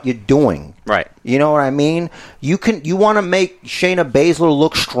than what you're doing. Right. You know what I mean? You want to make Shayna Baszler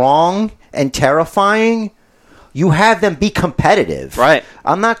look strong and terrifying? You have them be competitive. Right.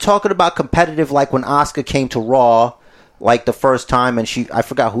 I'm not talking about competitive like when Asuka came to Raw like the first time and I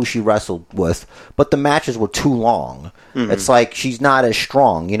forgot who she wrestled with, but the matches were too long. Mm-hmm. It's like she's not as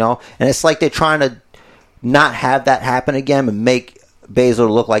strong, And it's like they're trying to not have that happen again and make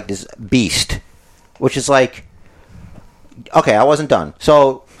Baszler look like this beast, which is like... Okay, I wasn't done.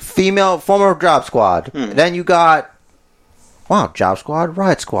 So, female, former Job Squad. Hmm. Then you got... Wow, Job Squad,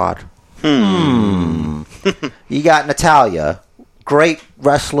 Riot Squad. You got Natalya. Great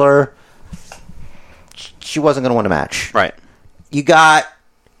wrestler. She wasn't going to win a match. Right. You got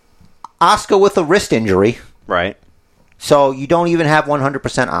Asuka with a wrist injury. Right. So, you don't even have 100%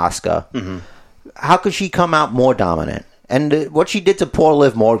 Asuka. Mm-hmm. How could she come out more dominant? And what she did to poor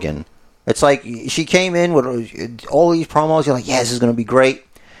Liv Morgan... It's like she came in with all these promos. You're like, yeah, this is going to be great.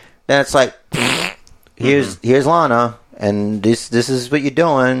 Then it's like, here's Lana, and this is what you're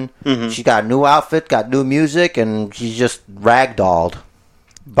doing. She got a new outfit, got new music, and she's just ragdolled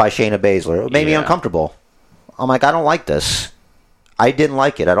by Shayna Baszler. It made me uncomfortable. I'm like, I don't like this. I didn't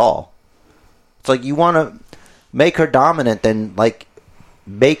like it at all. It's like you want to make her dominant, then like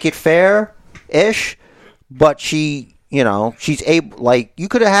make it fair-ish, but she's able. Like you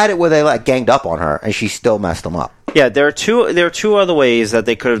could have had it where they like ganged up on her, and she still messed them up. Yeah, there are two other ways that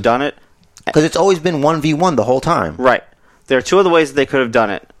they could have done it. Because it's always been 1v1 the whole time. Right. There are two other ways that they could have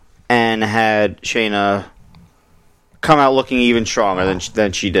done it and had Shayna come out looking even stronger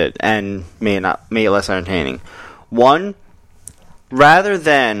than she did and made it less entertaining. One, rather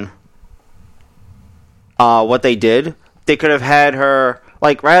than what they did, they could have had her,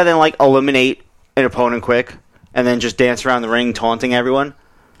 like, rather than, like, eliminate an opponent quick and then just dance around the ring taunting everyone,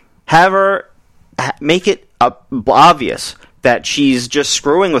 have her make it obvious that she's just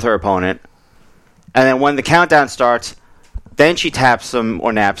screwing with her opponent, and then when the countdown starts, then she taps them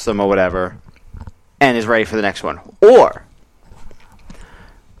or naps them or whatever and is ready for the next one. Or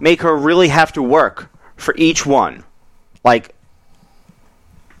make her really have to work for each one. Like,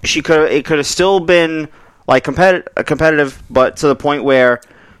 it could have still been like competitive, but to the point where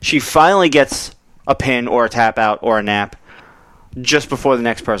she finally gets a pin or a tap out or a nap just before the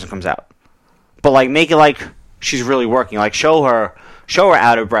next person comes out. But like make it like she's really working. Like show her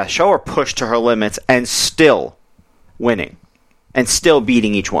out of breath, show her pushed to her limits, and still winning, and still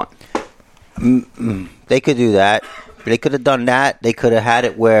beating each one. They could do that. They could have done that. They could have had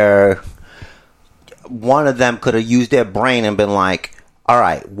it where one of them could have used their brain and been like, all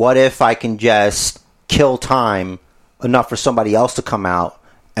right, what if I can just kill time enough for somebody else to come out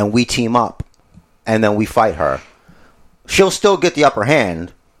and we team up and then we fight her. She'll still get the upper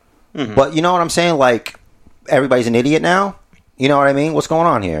hand, but you know what I'm saying? Like, everybody's an idiot now? You know what I mean? What's going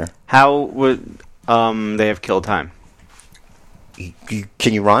on here? How would they have killed time?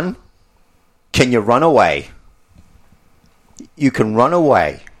 Can you run? Can you run away? You can run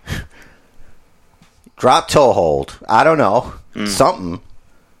away. Drop toe hold. I don't know. Something.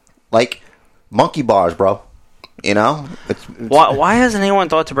 Like, monkey bars, bro. You know? Why hasn't anyone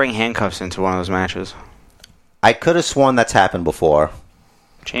thought to bring handcuffs into one of those matches? I could have sworn that's happened before.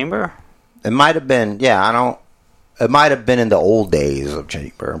 Chamber? It might have been, it might have been in the old days of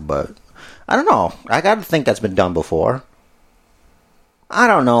Chamber, but I don't know. I got to think that's been done before. I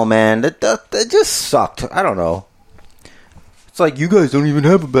don't know, man. It just sucked. I don't know. It's like, you guys don't even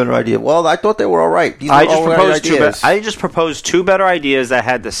have a better idea. Well, I thought they were all right. I just proposed two better ideas that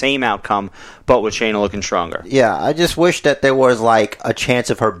had the same outcome, but with Shayna looking stronger. Yeah, I just wish that there was, like, a chance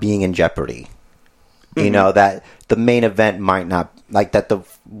of her being in jeopardy. You know, that the main event might not, like, that the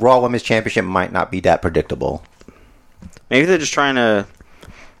Raw Women's Championship might not be that predictable. Maybe they're just trying to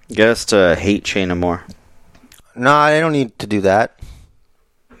get us to hate Shayna more. No, they don't need to do that.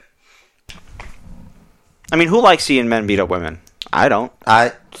 I mean, who likes seeing men beat up women? I don't.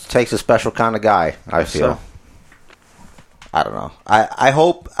 It takes a special kind of guy, I feel. So. I don't know. I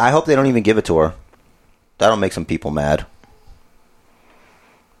hope they don't even give it to her. That'll make some people mad.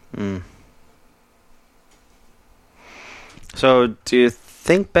 So, do you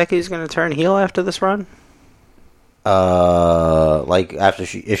think Becky's going to turn heel after this run? Like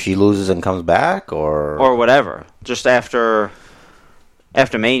if she loses and comes back, or whatever, just after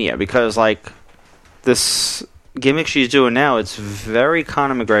Mania, because like this gimmick she's doing now, it's very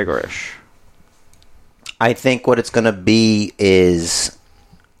Conor McGregor-ish. I think what it's going to be is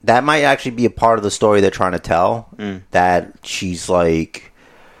that might actually be a part of the story they're trying to tell. That she's like,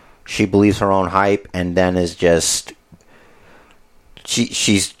 she believes her own hype, and then is just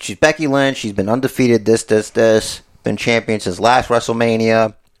she's Becky Lynch. She's been undefeated. Been champion since last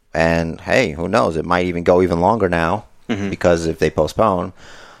WrestleMania, and hey, who knows? It might even go even longer now because if they postpone.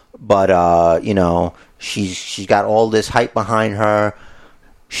 But you know, she's got all this hype behind her.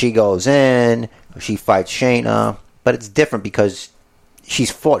 She goes in, she fights Shayna, but it's different because she's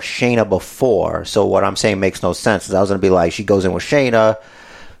fought Shayna before. So what I'm saying makes no sense. I was gonna be like, she goes in with Shayna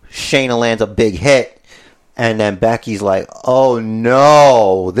lands a big hit. And then Becky's like, oh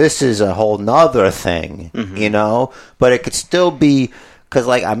no, this is a whole nother thing, you know? But it could still be, because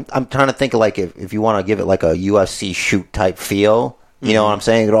like, I'm trying to think of like, if you want to give it like a UFC shoot type feel, you know what I'm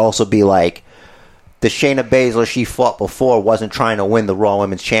saying? It could also be like, the Shayna Baszler she fought before wasn't trying to win the Raw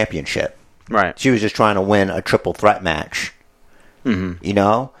Women's Championship. Right. She was just trying to win a triple threat match, you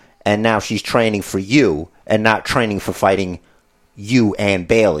know? And now she's training for you and not training for fighting you and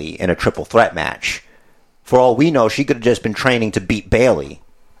Bayley in a triple threat match. For all we know, she could have just been training to beat Bayley.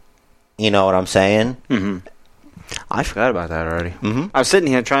 You know what I'm saying? Mm-hmm. I forgot about that already. Mm-hmm. I was sitting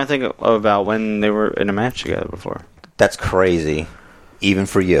here trying to think about when they were in a match together before. That's crazy. Even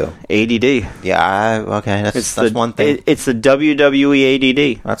for you. ADD. Yeah, okay, that's one thing. It's the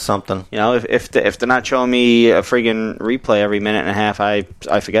WWE ADD. That's something. You know, if they're not showing me a friggin' replay every minute and a half, I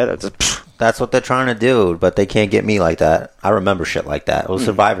forget it. That's what they're trying to do, but they can't get me like that. I remember shit like that. It was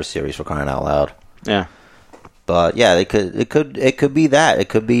Survivor Series, for crying out loud. Yeah. But yeah, it could be that. It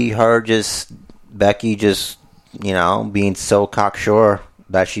could be Becky just, being so cocksure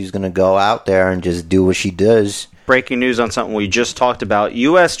that she's going to go out there and just do what she does. Breaking news on something we just talked about.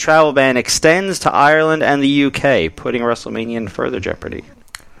 U.S. travel ban extends to Ireland and the U.K., putting WrestleMania in further jeopardy.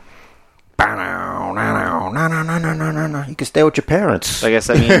 You can stay with your parents. I guess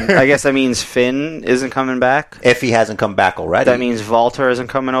that means Finn isn't coming back. If he hasn't come back already. That means Walter isn't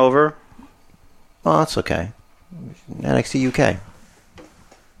coming over. Oh, that's okay. NXT UK.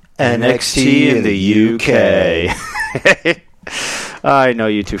 NXT in the UK. I know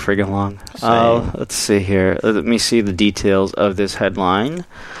you too friggin' long. Let's see here. Let me see the details of this headline.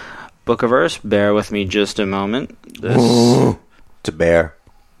 Bookiverse, bear with me just a moment. It's a bear.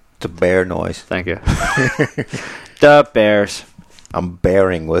 It's a bear noise. Thank you. The Bears. I'm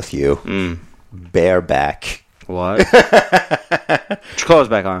bearing with you. Bareback. What? Put your clothes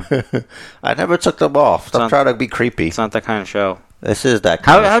back on. I never took them off. Stop trying to be creepy. It's not that kind of show. This is that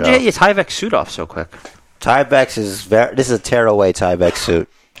kind of show. How'd you get your Tyvek suit off so quick? Tyvek's this is a tearaway Tyvek suit.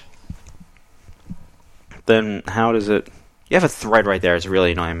 Then how does it... You have a thread right there. It's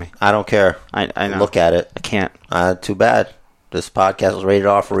really annoying me. I don't care. I know. Look at it. I can't. Too bad. This podcast was rated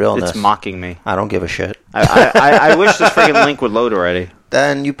R for realness. It's mocking me. I don't give a shit. I wish this freaking link would load already.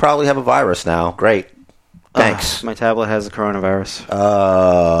 Then you probably have a virus now. Great. Thanks. My tablet has the coronavirus.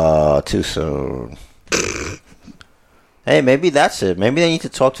 Too soon. Hey, maybe that's it. Maybe they need to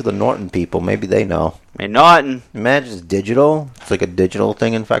talk to the Norton people. Maybe they know. Hey, Norton. Imagine it's digital. It's like a digital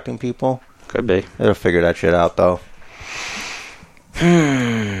thing infecting people. Could be. They'll figure that shit out, though. We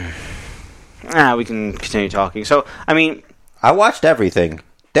can continue talking. So, I mean... I watched everything.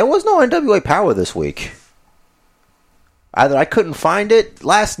 There was no NWA Power this week. Either I couldn't find it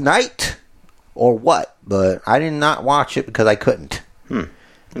last night or what, but I did not watch it because I couldn't.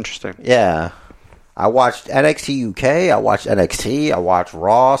 Interesting. Yeah. I watched NXT UK, I watched NXT, I watched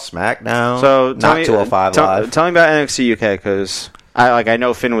Raw, SmackDown, so not 205 Live. Tell me about NXT UK, because I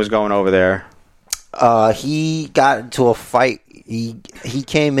know Finn was going over there. He got into a fight. He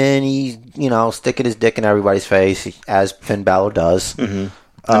came in, he's, sticking his dick in everybody's face, as Finn Balor does. Mm-hmm.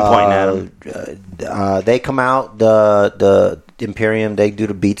 And pointing at him. They come out, the Imperium, they do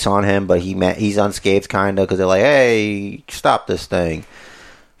the beats on him, but he's unscathed, kind of, because they're like, hey, stop this thing.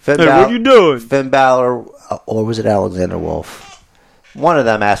 What are you doing? Finn Balor, or was it Alexander Wolf? One of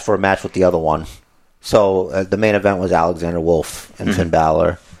them asked for a match with the other one. So the main event was Alexander Wolf and Finn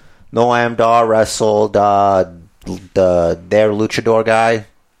Balor. Noam Dar wrestled their luchador guy.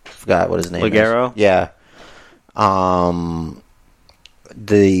 I forgot what his name Ligero? is. Yeah.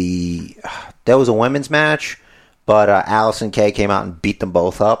 There was a women's match, but Allison Kay came out and beat them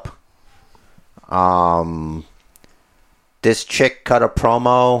both up. This chick cut a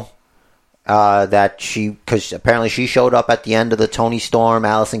promo because apparently she showed up at the end of the Toni Storm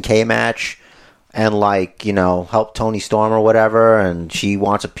Allison Kay match and helped Toni Storm or whatever, and she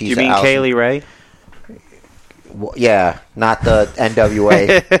wants a piece. You mean Kaylee Ray? Yeah, not the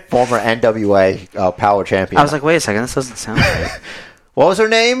NWA former NWA Power Champion. I was like, wait a second, this doesn't sound right. What was her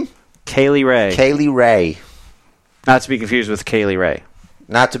name? Kaylee Ray. Kaylee Ray. Not to be confused with Kaylee Ray.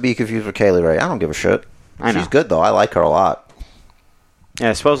 Not to be confused with Kaylee Ray. I don't give a shit. I know. She's good, though. I like her a lot.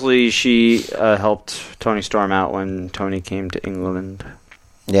 Yeah, supposedly she helped Toni Storm out when Tony came to England.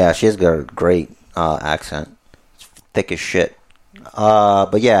 Yeah, she has got a great accent. It's thick as shit.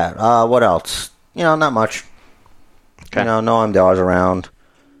 But yeah, what else? Not much. Okay. Noam Dar's around.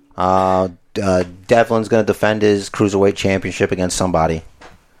 Devlin's going to defend his Cruiserweight Championship against somebody.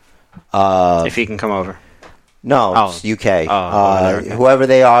 If he can come over. No, it's UK. Okay. Whoever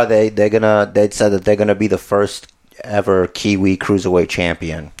they are, they said that they're gonna be the first ever Kiwi Cruiserweight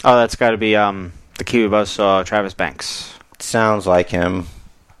champion. Oh, that's got to be the Kiwi Buzzsaw, Travis Banks. Sounds like him.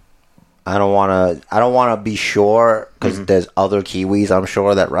 I don't wanna be sure because there's other Kiwis I'm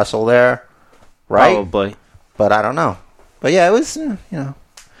sure that wrestle there, right? Probably, but I don't know. But yeah, it was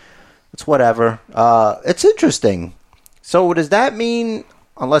it's whatever. It's interesting. So does that mean,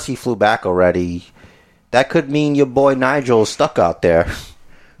 unless he flew back already? That could mean your boy Nigel's stuck out there.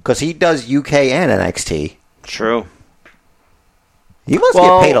 Because he does UK and NXT. True. He must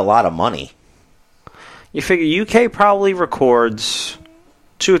get paid a lot of money. You figure UK probably records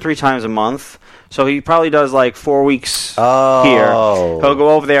 2 or 3 times a month. So he probably does like 4 weeks here. Oh. He'll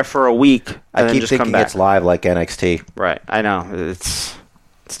go over there for a week and I then keep just thinking come back. it's live like NXT. Right, I know. It's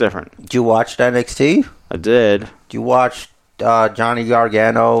different. Did you watch NXT? I did. Did you watch Johnny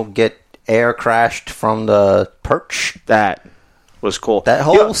Gargano get air crashed from the perch? That was cool. That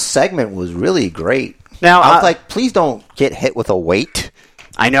whole segment was really great. Now, I was like, please don't get hit with a weight.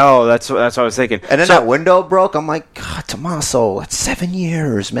 I know. That's what I was thinking. And then that window broke. I'm like, God, Tommaso, that's 7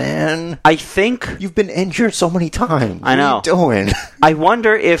 years, man. I think You've been injured so many times. I know. What are you doing? I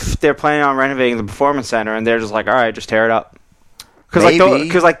wonder if they're planning on renovating the performance center and they're just like, all right, just tear it up.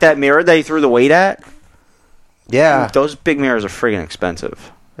 Because like that mirror they threw the weight at. Yeah. Those big mirrors are friggin'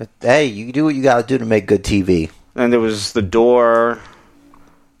 expensive. Hey, you do what you got to do to make good TV. And there was the door.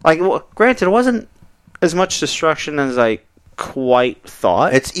 Like, well, granted, it wasn't as much destruction as I quite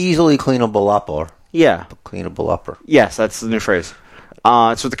thought. It's easily cleanable up or Yeah. cleanable upper. Yes, that's the new phrase.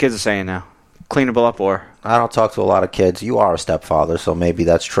 That's what the kids are saying now. Cleanable up or. I don't talk to a lot of kids. You are a stepfather, so maybe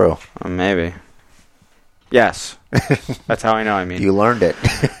that's true. Maybe. Yes. That's how I know, I mean. You learned it.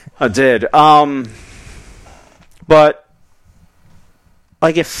 I did. But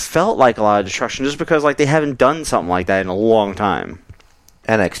like it felt like a lot of destruction just because like they haven't done something like that in a long time.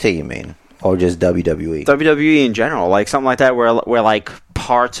 NXT, you mean? Or just WWE? WWE in general, like something like that where like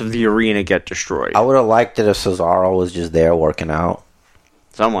parts of the arena get destroyed. I would have liked it if Cesaro was just there working out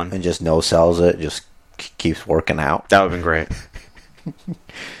Someone. and just no-sells it, just keeps working out. That would have been great.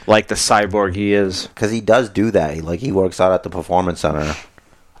 Like the cyborg he is. Because he does do that. He works out at the Performance Center.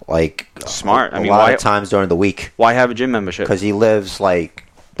 Like, Smart. A lot of times during the week. Why have a gym membership? Because he lives like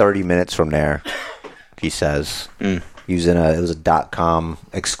 30 minutes from there, he says. Using it was a .com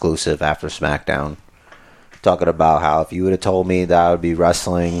exclusive after SmackDown. Talking about how if you would have told me that I would be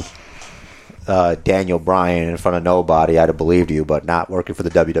wrestling Daniel Bryan in front of nobody, I'd have believed you, but not working for the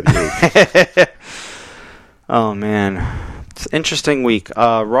WWE. Oh, man. It's an interesting week.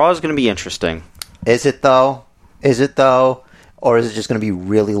 Raw is going to be interesting. Is it, though? Or is it just going to be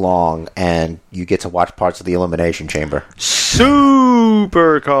really long and you get to watch parts of the Elimination Chamber? Supercard.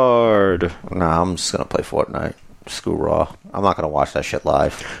 Nah, I'm just going to play Fortnite. Screw Raw. I'm not going to watch that shit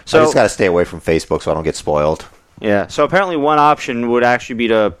live. So, I just got to stay away from Facebook so I don't get spoiled. Yeah, so apparently one option would actually be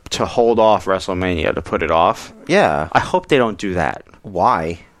to hold off WrestleMania, to put it off. Yeah. I hope they don't do that.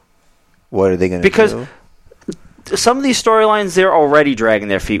 Why? What are they going to do? Because some of these storylines they're already dragging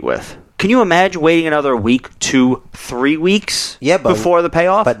their feet with. Can you imagine waiting another week, 2, 3 weeks before the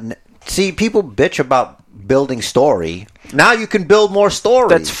payoff? But see, people bitch about building story. Now you can build more story.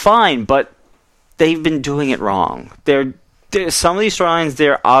 That's fine, but they've been doing it wrong. They're some of these storylines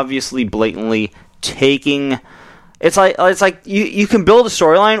they're obviously blatantly taking. It's like you can build a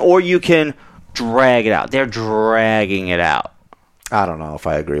storyline or you can drag it out. They're dragging it out. I don't know if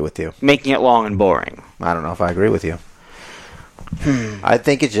I agree with you. Making it long and boring. I don't know if I agree with you. I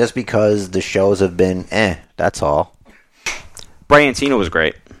think it's just because the shows have been that's all. Bray and Cena was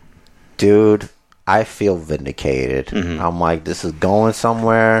great. Dude, I feel vindicated. Mm-hmm. I'm like, this is going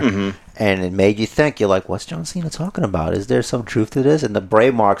somewhere. Mm-hmm. And it made you think. You're like, what's John Cena talking about? Is there some truth to this? And the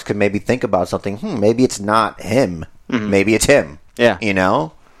Bray marks could maybe think about something. Maybe it's not him. Mm-hmm. Maybe it's him. Yeah. You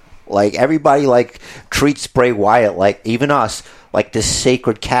know? Like, everybody, like, treats Bray Wyatt, like, even us, like this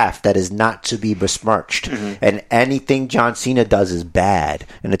sacred calf that is not to be besmirched. Mm-hmm. And anything John Cena does is bad.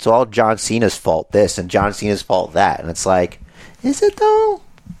 And it's all John Cena's fault this and John Cena's fault that. And it's like, is it though?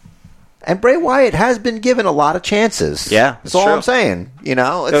 And Bray Wyatt has been given a lot of chances. Yeah, that's all true. I'm saying. You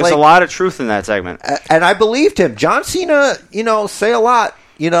know, it's there's like, a lot of truth in that segment. And I believed him. John Cena, say a lot,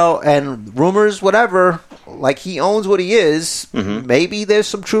 and rumors, whatever. Like, he owns what he is. Mm-hmm. Maybe there's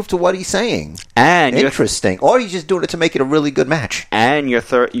some truth to what he's saying. And interesting. Or he's just doing it to make it a really good match. And your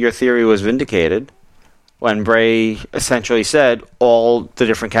theory was vindicated when Bray essentially said all the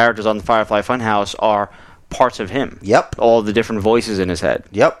different characters on the Firefly Funhouse are parts of him. Yep. All the different voices in his head.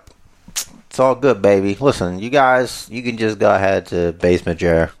 Yep. It's all good, baby. Listen, you guys, you can just go ahead to Basement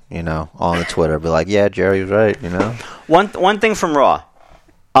Jer, on the Twitter. Be like, yeah, Jerry was right, One thing from Raw.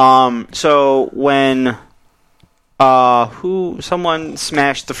 So when someone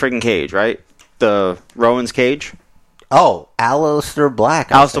smashed the friggin' cage, right? The Rowan's cage. Oh, Aleister Black.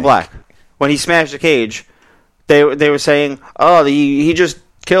 Aleister Black. When he smashed the cage, they were saying, "Oh, he just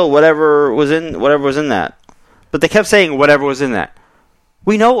killed whatever was in that." But they kept saying whatever was in that.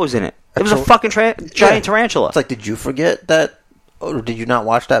 We know what was in it. It was a fucking giant tarantula. It's like, did you forget that? Or did you not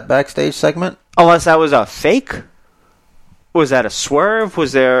watch that backstage segment? Unless that was a fake. Was that a swerve?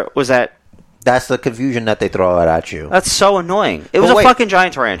 Was that? That's the confusion that they throw out at you. That's so annoying. It was a fucking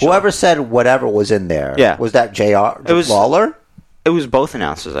giant tarantula. Whoever said whatever was in there. Yeah. Was that JR? It was Lawler? It was both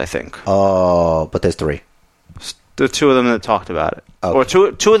announcers, I think. Oh, but there's 3. The 2 of them that talked about it. Okay.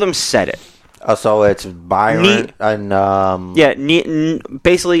 Or two of them said it. Oh, so it's Byron and... Yeah,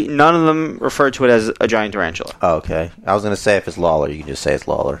 basically none of them referred to it as a giant tarantula. Oh, okay. I was going to say if it's Lawler, you can just say it's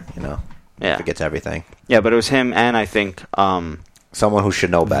Lawler, Yeah. Forgets everything. Yeah, but it was him and I think... someone who should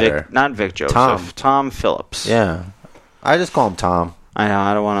know better. Not Vic Joseph. Tom Phillips. Yeah. I just call him Tom. I know,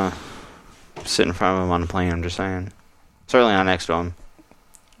 I don't want to sit in front of him on a plane, I'm just saying. Certainly not next to him.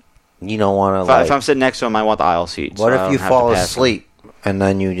 You don't want to, If I'm sitting next to him, I want the aisle seat. What if you fall asleep and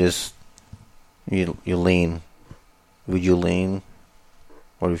then you just... You lean? Would you lean?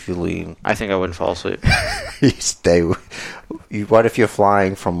 What if you lean? I think I wouldn't fall asleep. You stay... What if you're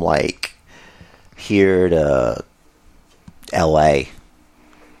flying from, like, here to L.A.?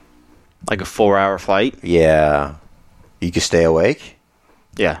 Like a 4-hour flight? Yeah. You can stay awake?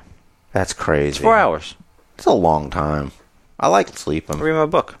 Yeah. That's crazy. It's 4 hours. It's a long time. I like sleeping. Read my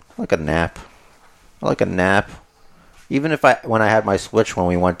book. I like a nap. Even if when I had my Switch when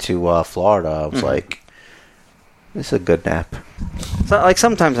we went to Florida, I was like, this is a good nap. So, like,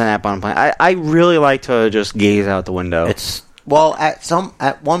 sometimes I nap on a plane. I really like to just gaze out the window. At some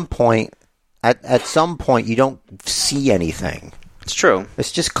point you don't see anything. It's true.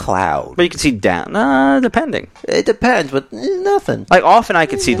 It's just cloud. But you can see down. Depending. It depends, but nothing. Like, often I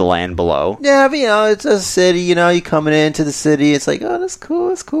can see the land below. Yeah, but, it's a city, you coming into the city, it's like, oh, that's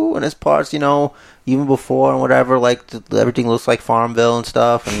cool. And there's parts, even before and whatever, like, everything looks like Farmville and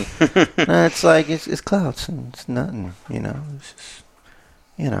stuff, and it's like, it's clouds, and it's nothing, it's just,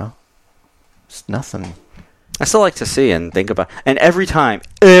 it's nothing. I still like to see and think about, and every time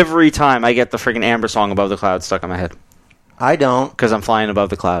I get the freaking Amber song Above the Clouds stuck in my head. I don't. Because I'm flying above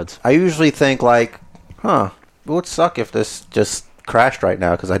the clouds. I usually think, like, it would suck if this just crashed right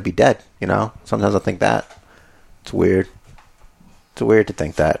now, because I'd be dead, Sometimes I think that. It's weird. It's weird to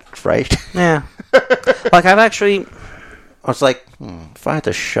think that, right? Yeah. Like, I've actually... I was like, if I had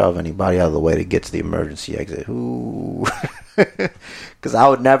to shove anybody out of the way to get to the emergency exit, who... Because I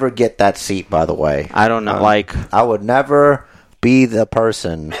would never get that seat, by the way. I don't know, I would never be the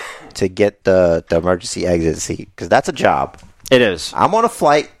person to get the emergency exit seat, because that's a job. It is. I'm on a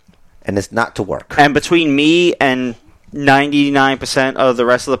flight, and it's not to work. And between me and 99% of the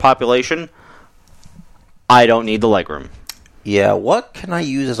rest of the population, I don't need the legroom. Yeah, what can I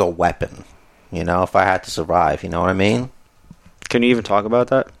use as a weapon? If I had to survive, you know what I mean? Can you even talk about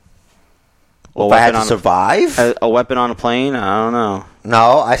that? If I had to survive? A weapon on a plane? I don't know.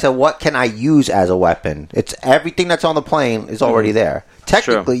 No, I said, what can I use as a weapon? It's everything that's on the plane is already there.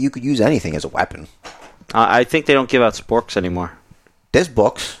 Technically, you could use anything as a weapon. I think they don't give out sporks anymore. There's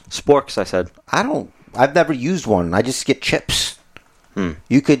books. Sporks, I said. I've never used one. I just get chips.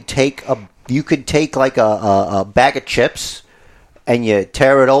 You could take like a bag of chips and you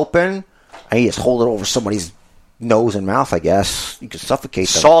tear it open and you just hold it over somebody's nose and mouth, I guess. You could suffocate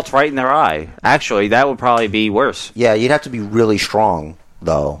them. Salt right in their eye. Actually, that would probably be worse. Yeah, you'd have to be really strong,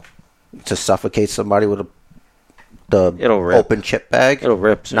 though, to suffocate somebody with It'll rip. Open chip bag. It'll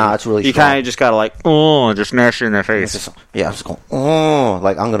rip. Nah, it's really strong. You kind of just got to just smash it in their face. I'm just going,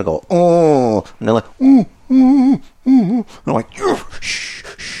 like, I'm going to go, and they're like, and I'm like,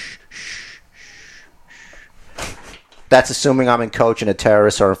 shh. That's assuming I'm in coach and a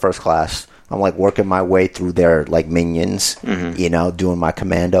terrorist or in first class. I'm, like, working my way through their, like, minions, doing my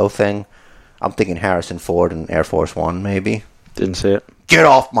commando thing. I'm thinking Harrison Ford and Air Force One, maybe. Didn't see it. Get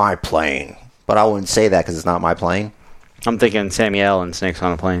off my plane. But I wouldn't say that because it's not my plane. I'm thinking Samuel and Snakes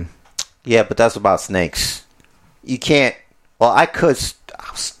on a Plane. Yeah, but that's about snakes. You can't... Well,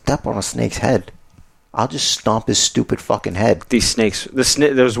 I'll step on a snake's head. I'll just stomp his stupid fucking head. These snakes...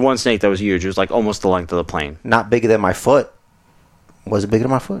 There was one snake that was huge. It was, like, almost the length of the plane. Not bigger than my foot. Was it bigger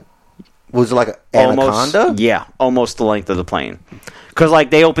than my foot? Was it like an anaconda? Yeah, almost the length of the plane. Because,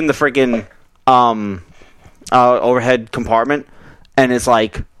 like, they opened the freaking overhead compartment, and it's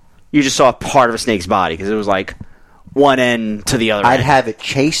like... You just saw part of a snake's body, because it was, like, one end to the other end. I'd have it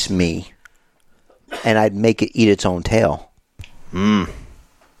chase me, and I'd make it eat its own tail.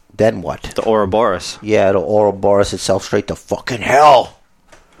 Then what? The Ouroboros. Yeah, the Ouroboros itself straight to fucking hell.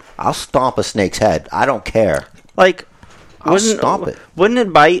 I'll stomp a snake's head. I don't care. Like, I'll stomp it. Wouldn't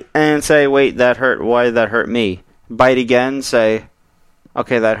it bite and say, wait, that hurt. Why did that hurt me? Bite again, say,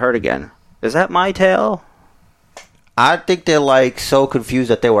 okay, that hurt again. Is that my tail? I think they're, like, so confused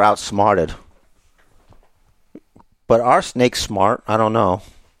that they were outsmarted. But are snakes smart? I don't know.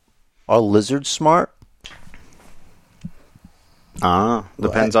 Are lizards smart?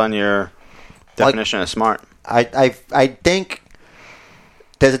 Depends on your definition of smart. I think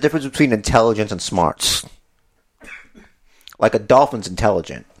there's a difference between intelligence and smarts. Like a dolphin's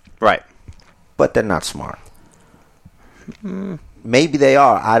intelligent, Right. but they're not smart. Maybe they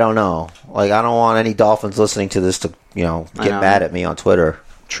are. I don't know. Like, I don't want any dolphins listening to this to, get mad at me on Twitter.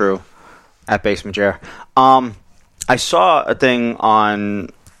 True. At Basement Jer. I saw a thing on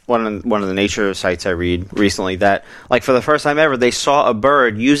one of the nature sites I read recently that, like, for the first time ever, they saw a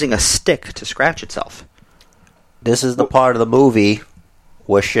bird using a stick to scratch itself. This is the part of the movie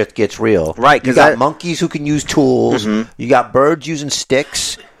where shit gets real. Right. You got monkeys who can use tools. Mm-hmm. You got birds using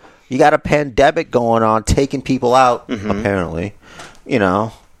sticks. You got a pandemic going on, taking people out, apparently.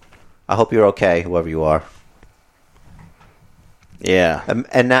 I hope you're okay, whoever you are. Yeah.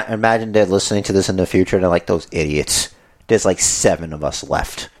 And imagine they're listening to this in the future, and they're like, those idiots. There's like 7 of us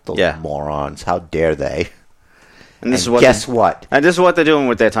left. Those morons. How dare they? And this is what guess what? And this is what they're doing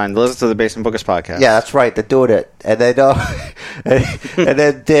with their time. Listen to the Basement Bookers podcast. Yeah, that's right. They're doing it. And they don't. And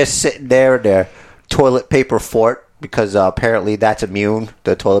then they're sitting there in their toilet paper fort because apparently that's immune,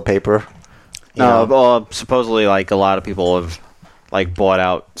 the toilet paper. Well, supposedly, like, a lot of people have, like, bought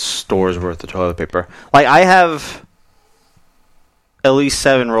out stores worth of toilet paper. Like, I have at least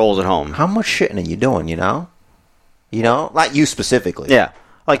 7 rolls at home. How much shitting are you doing, Not you specifically. Yeah.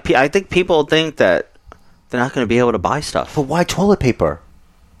 Like, I think people think that they're not going to be able to buy stuff. But why toilet paper?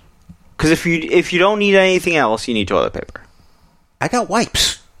 Because if you don't need anything else, you need toilet paper. I got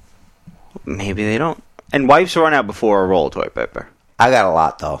wipes. Maybe they don't. And wipes run out before a roll of toilet paper. I got a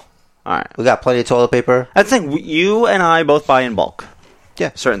lot, though. All right. We got plenty of toilet paper. I think you and I both buy in bulk.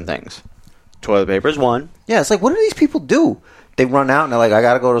 Yeah. Certain things. Toilet paper is one. Yeah, it's like, what do these people do? They run out and they're like, I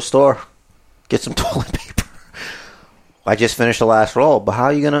got to go to the store, get some toilet paper. I just finished the last roll, but how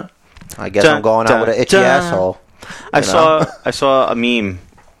are you going to... I guess I'm going out with an itchy asshole. I saw a meme.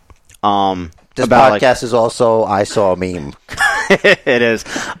 This podcast is also I saw a meme. It is.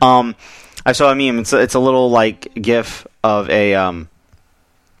 I saw a meme. It's a little like GIF of a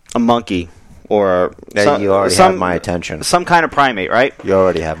monkey or you already have my attention. Some kind of primate, right? You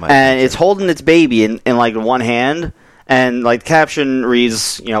already have my attention. And it's holding its baby in like one hand, and like the caption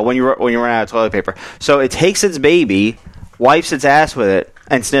reads, when you run out of toilet paper. So it takes its baby, wipes its ass with it,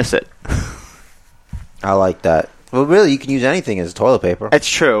 and sniffs it. I like that. Well, really, you can use anything as toilet paper. It's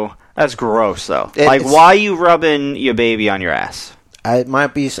true. That's gross, though. Why are you rubbing your baby on your ass? It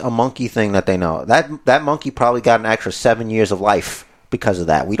might be a monkey thing that they know. That monkey probably got an extra 7 years of life because of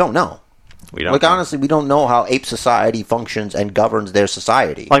that. We don't know. Honestly, we don't know how ape society functions and governs their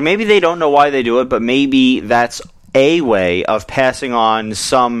society. Like, maybe they don't know why they do it, but maybe that's a way of passing on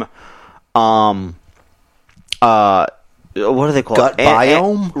some, what do they call gut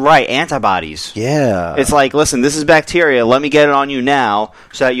biome? Right, antibodies. Yeah. It's like, listen, this is bacteria. Let me get it on you now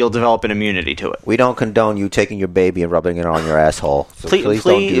so that you'll develop an immunity to it. We don't condone you taking your baby and rubbing it on your asshole. So please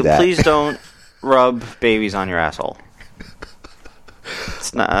don't do that. Please don't rub babies on your asshole.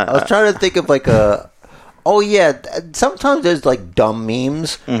 It's not, I was trying to think of like a... Oh, yeah. Sometimes there's like dumb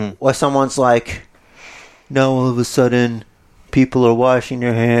memes where someone's like, now all of a sudden people are washing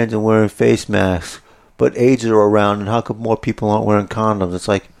their hands and wearing face masks. But AIDS are around, and how come more people aren't wearing condoms? It's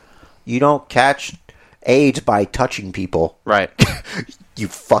like, you don't catch AIDS by touching people. Right. You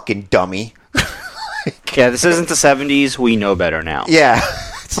fucking dummy. Yeah, this isn't the 70s. We know better now. Yeah.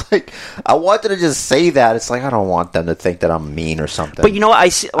 It's like, I wanted to just say that. It's like, I don't want them to think that I'm mean or something. But you know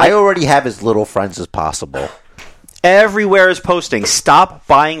what? I already have as little friends as possible. Everywhere is posting, stop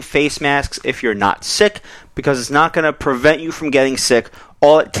buying face masks if you're not sick, because it's not going to prevent you from getting sick.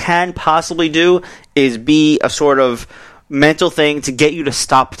 All it can possibly do is be a sort of mental thing to get you to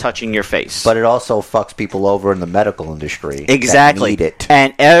stop touching your face. But it also fucks people over in the medical industry. Exactly. That need it.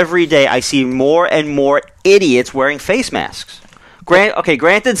 And every day I see more and more idiots wearing face masks.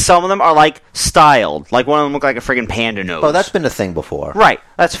 Granted, some of them are like styled. Like one of them look like a friggin' panda nose. Oh, that's been a thing before. Right.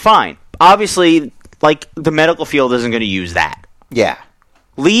 That's fine. Obviously, like the medical field isn't going to use that. Yeah.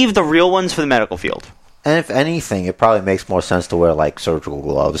 Leave the real ones for the medical field. And if anything, it probably makes more sense to wear, like, surgical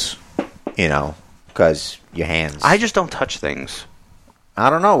gloves, because your hands. I just don't touch things.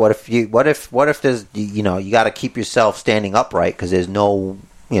 I don't know. What if there's, you got to keep yourself standing upright because there's no,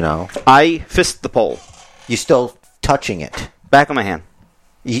 I fist the pole. You're still touching it. Back of my hand.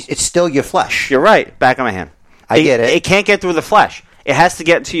 It's still your flesh. You're right. Back of my hand. I get it. It can't get through the flesh. It has to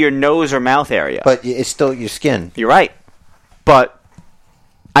get to your nose or mouth area. But it's still your skin. You're right. But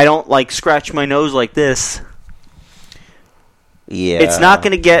I don't, like, scratch my nose like this. Yeah. It's not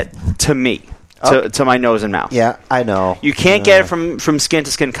going to get to me, to my nose and mouth. Yeah, I know. You can't get it from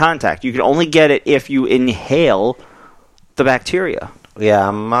skin-to-skin contact. You can only get it if you inhale the bacteria. Yeah,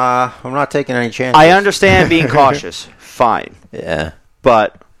 I'm not taking any chances. I understand being cautious. Fine. Yeah.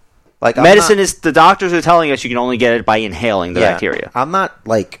 But Like medicine is the doctors are telling us you can only get it by inhaling the bacteria. I'm not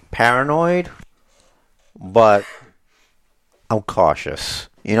like paranoid, but I'm cautious.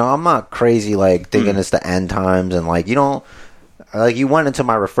 You know, I'm not crazy like thinking it's the end times and like you went into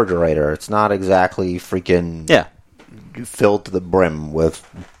my refrigerator. It's not exactly freaking filled to the brim with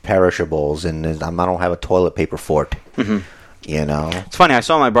perishables, and I don't have a toilet paper fort. Mm-hmm. You know, it's funny. I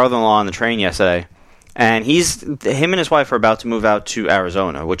saw my brother-in-law on the train yesterday. And him and his wife are about to move out to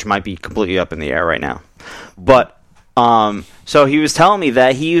Arizona, which might be completely up in the air right now. But so he was telling me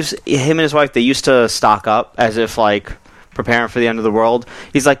that him and his wife, they used to stock up as if like preparing for the end of the world.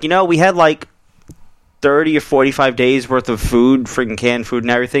 He's like, we had like 30 or 45 days worth of food, freaking canned food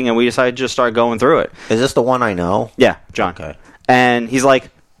and everything, and we decided to just start going through it. Is this the one I know? Yeah, John. Okay. And he's like,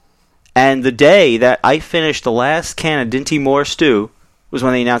 and the day that I finished the last can of Dinty Moore stew was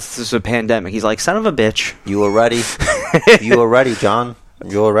when they announced this was a pandemic. He's like, son of a bitch. You were ready. You were ready, John.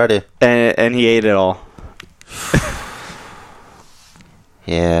 You were ready. And he ate it all.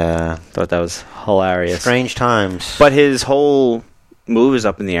 Yeah. Thought that was hilarious. Strange times. But his whole move is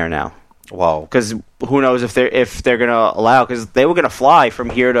up in the air now. Wow. Because who knows if they're going to allow, because they were going to fly from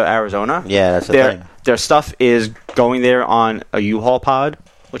here to Arizona. Yeah, that's the thing. Their stuff is going there on a U-Haul pod,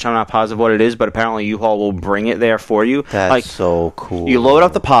 which I'm not positive what it is, but apparently U-Haul will bring it there for you. That's so cool. You load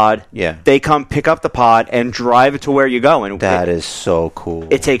up the pod. Yeah. They come pick up the pod and drive it to where you're going. That is so cool.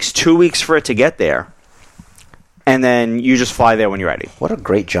 It takes 2 weeks for it to get there, and then you just fly there when you're ready. What a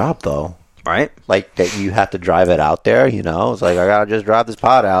great job, though. Right? Like, that you have to drive it out there, It's like, I got to just drive this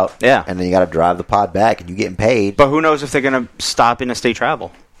pod out. Yeah. And then you got to drive the pod back, and you're getting paid. But who knows if they're going to stop interstate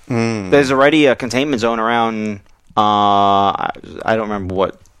travel. There's already a containment zone around, I don't remember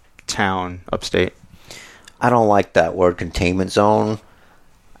what town upstate. I don't like that word containment zone.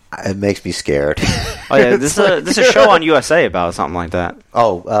 It makes me scared. Oh yeah, this is a show on USA about something like that.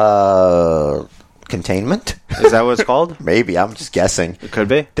 Oh, containment? Is that what it's called? Maybe, I'm just guessing. It could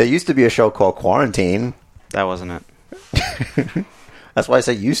be. There used to be a show called Quarantine. That wasn't it. That's why I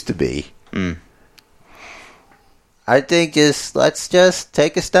say used to be. I think let's just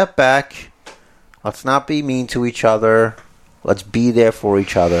take a step back. Let's not be mean to each other. Let's be there for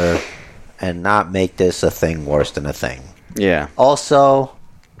each other and not make this a thing worse than a thing. Yeah. Also,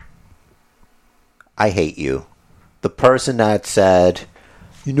 I hate you. The person that said,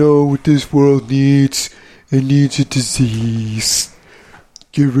 what this world needs? It needs a disease.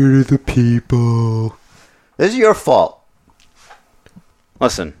 Get rid of the people. This is your fault.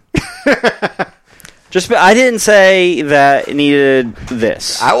 Listen. I didn't say that it needed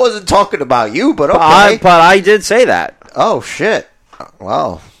this. I wasn't talking about you, but okay. But I did say that. Oh, shit.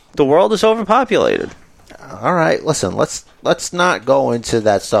 Wow. The world is overpopulated. All right, listen, let's not go into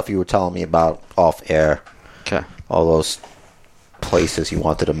that stuff you were telling me about off air. Okay. All those places you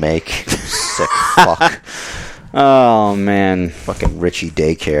wanted to make. Sick fuck. Oh, man. Fucking Richie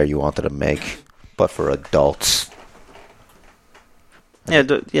daycare you wanted to make, but for adults.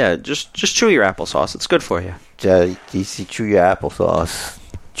 Yeah, just chew your applesauce. It's good for you. Chew your applesauce.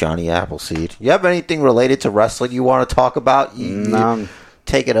 Johnny Appleseed. You have anything related to wrestling you want to talk about? No.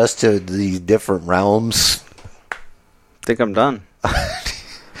 Taking us to these different realms. Think I'm done.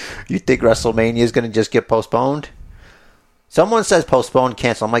 You think WrestleMania is going to just get postponed? Someone says postponed,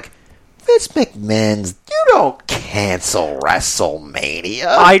 cancel. I'm like, Vince McMahon's, you don't cancel WrestleMania.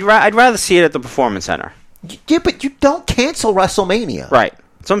 I'd rather see it at the Performance Center. Yeah, but you don't cancel WrestleMania. Right.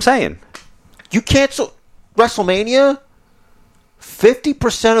 That's what I'm saying. You cancel WrestleMania,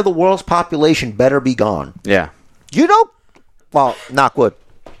 50% of the world's population better be gone. Yeah. You don't, well, knock wood,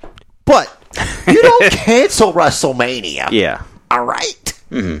 but you don't cancel WrestleMania. Yeah. All right?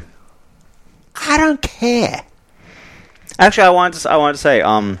 Mm-hmm. I don't care. Actually, I wanted to say,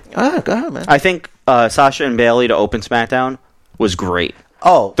 go ahead, man. I think Sasha and Bayley to open SmackDown was great.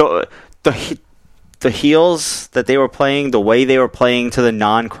 Oh. The heels that they were playing, the way they were playing to the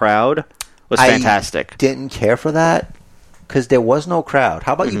non-crowd was fantastic. I didn't care for that because there was no crowd.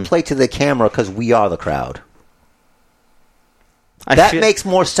 How about you play to the camera because we are the crowd? That makes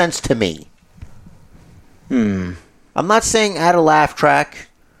more sense to me. I'm not saying add a laugh track.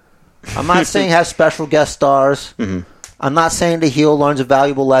 I'm not saying have special guest stars. I'm not saying the heel learns a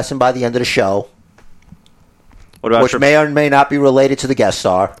valuable lesson by the end of the show. What about which may or may not be related to the guest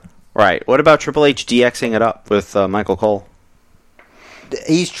star. Right. What about Triple H DXing it up with Michael Cole?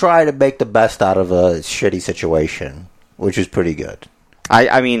 He's trying to make the best out of a shitty situation, which is pretty good.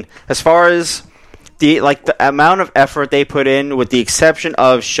 I mean, as far as the amount of effort they put in, with the exception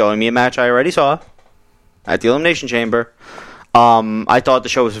of showing me a match I already saw at the Elimination Chamber, I thought the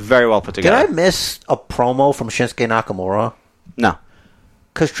show was very well put together. Did I miss a promo from Shinsuke Nakamura? No.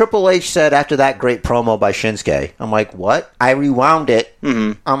 Because Triple H said after that great promo by Shinsuke, I'm like, what? I rewound it.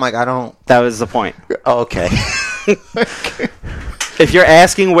 Mm-hmm. I'm like, I don't... That was the point. Oh, okay. If you're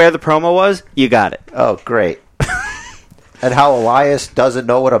asking where the promo was, you got it. Oh, great. And how Elias doesn't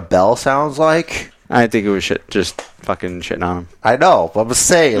know what a bell sounds like? I think it was just fucking shitting on him. I know, but I'm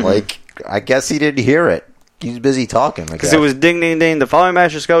saying, I guess he didn't hear it. He's busy talking. Because it was ding, ding, ding. The following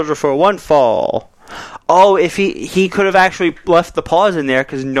match is scheduled for one fall. Oh, if he could have actually left the pause in there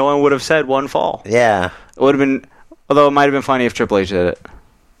because no one would have said one fall. Yeah. It would have been, although it might have been funny if Triple H did it.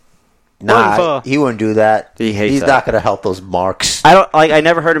 Nah, he wouldn't do that. He's that. not going to help those marks. I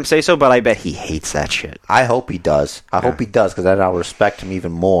never heard him say so, but I bet he hates that shit. I hope he does. I hope he does because then I'll respect him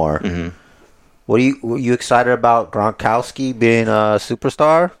even more. Mm-hmm. Were you excited about Gronkowski being a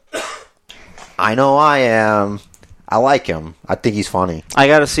superstar? I know I am. I like him. I think he's funny. I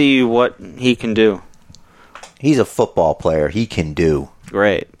got to see what he can do. He's a football player. He can do.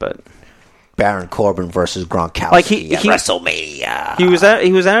 Great, but... Baron Corbin versus Gronkowski at WrestleMania.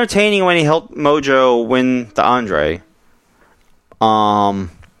 He was entertaining when he helped Mojo win the Andre.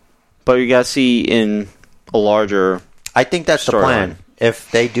 But you got to see in a larger... I think that's the plan. If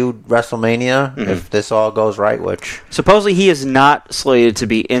they do WrestleMania, if this all goes right, which... Supposedly he is not slated to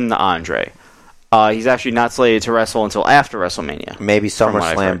be in the Andre. He's actually not slated to wrestle until after WrestleMania. Maybe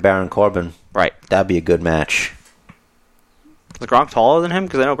SummerSlam, Baron Corbin. Right. That'd be a good match. Is Gronk taller than him?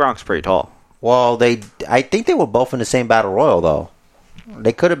 Because I know Gronk's pretty tall. Well, I think they were both in the same Battle Royal, though.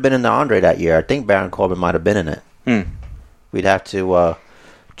 They could have been in the Andre that year. I think Baron Corbin might have been in it. We'd have to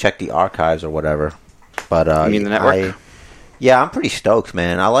check the archives or whatever. But you mean the network? Yeah, I'm pretty stoked,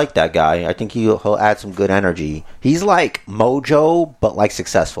 man. I like that guy. I think he'll add some good energy. He's like Mojo, but like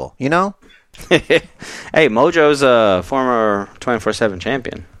successful, you know? Hey, Mojo's a former 24/7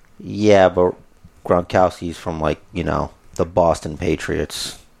 champion. Yeah, but Gronkowski's from, like, you know, the Boston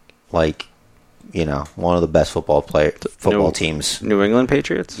Patriots. Like, you know, one of the best football teams. New England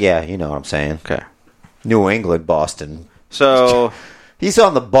Patriots? Yeah, you know what I'm saying. Okay. New England, Boston. So... He's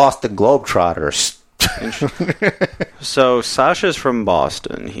on the Boston Globetrotters. So Sasha's from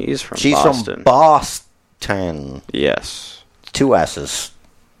Boston. She's from Boston. Yes. 2 S's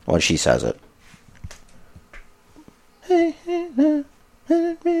when she says it.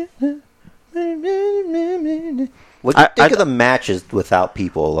 What do you think of the matches without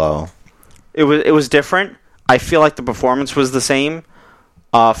people, though? It was different. I feel like the performance was the same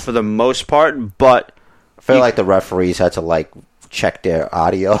for the most part, but I feel like the referees had to, like, check their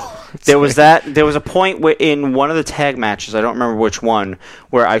audio. There was a point where in one of the tag matches, I don't remember which one,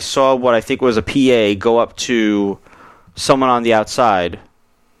 where I saw what I think was a PA go up to someone on the outside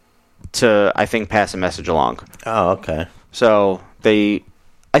to, I think, pass a message along. Oh, okay. So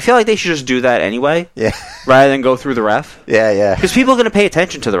I feel like they should just do that anyway. Yeah. Rather than go through the ref. Yeah. Because people are going to pay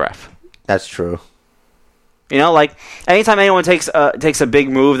attention to the ref. That's true. You know, like, anytime anyone takes a big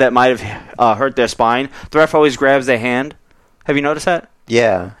move that might have hurt their spine, the ref always grabs their hand. Have you noticed that?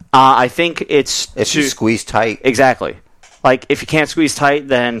 Yeah. I think it's... If you squeeze tight. Exactly. Like, if you can't squeeze tight,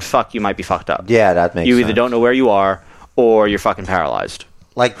 then you might be fucked up. Yeah, that makes sense. You either don't know where you are, or you're fucking paralyzed.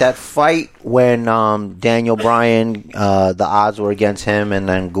 Like that fight when Daniel Bryan, the odds were against him, and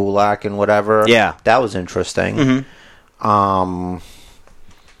then Gulak and whatever. Yeah. That was interesting. Mm-hmm.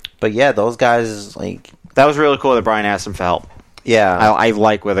 But yeah, those guys, like... That was really cool that Bryan asked him for help. Yeah. I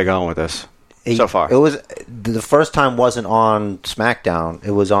like where they're going with this so far. It was... The first time wasn't on SmackDown.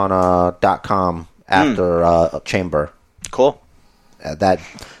 It was on .com after Chamber. Cool.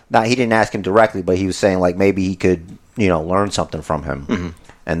 Now, he didn't ask him directly, but he was saying, like, maybe he could, you know, learn something from him. Mm-hmm.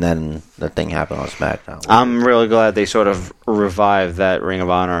 And then the thing happened on SmackDown. I'm really glad they sort of revived that Ring of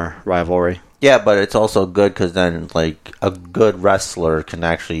Honor rivalry. Yeah, but it's also good because then, like, a good wrestler can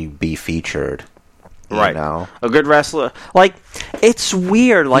actually be featured. Right. You know? A good wrestler. Like, it's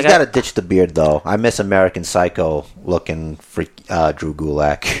weird. Like, He's got to ditch the beard, though. I miss American Psycho looking Drew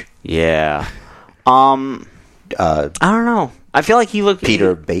Gulak. Yeah. I don't know. I feel like he looked...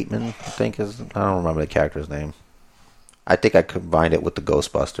 Peter Bateman, I think is... I don't remember the character's name. I think I combined it with the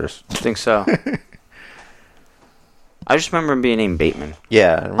Ghostbusters. I think so. I just remember him being named Bateman.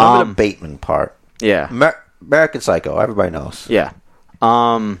 Yeah, I remember the Bateman part. Yeah. American Psycho, everybody knows. Yeah.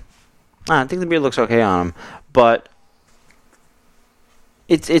 I think the beard looks okay on him, but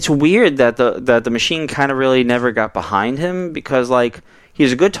it's weird that the Machine kind of really never got behind him because, like,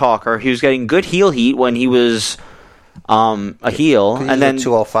 he's a good talker. He was getting good heel heat when he was a heel, and then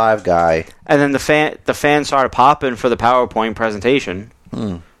 205 guy, and then the fans started popping for the PowerPoint presentation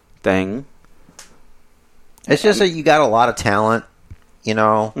thing. It's just that you got a lot of talent, you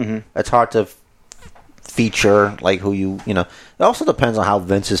know. Mm-hmm. It's hard to feature, like who you know. It also depends on how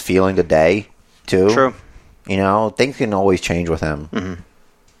Vince is feeling today, too. True. You know, things can always change with him. Mm-hmm.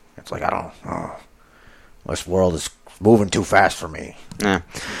 It's like, this world is moving too fast for me. Yeah.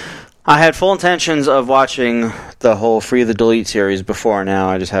 I had full intentions of watching the whole Free the Delete series before now.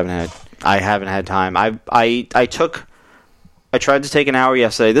 I just haven't had time. I tried to take an hour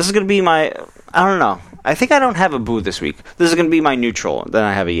yesterday. This is going to be my, I don't know. I think I don't have a boo this week. This is going to be my neutral. Then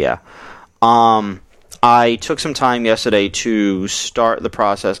I have a yeah. I took some time yesterday to start the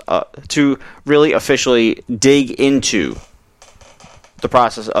process, to really officially dig into the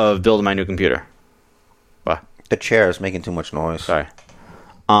process of building my new computer. What? The chair is making too much noise. Sorry.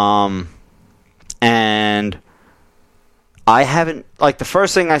 And I haven't, like, the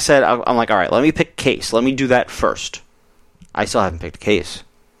first thing I said, I'm like, all right, let me pick a case. Let me do that first. I still haven't picked a case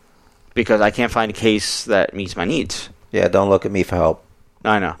because I can't find a case that meets my needs. Yeah, don't look at me for help.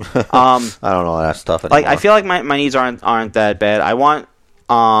 I know. I don't know that stuff anymore. Like, I feel like my needs aren't that bad. I want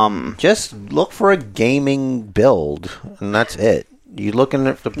just look for a gaming build, and that's it. You looking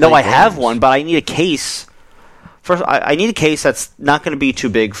at the No, I have one, but I need a case. First, I need a case that's not going to be too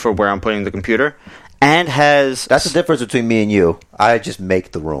big for where I'm putting the computer, and has. That's the difference between me and you. I just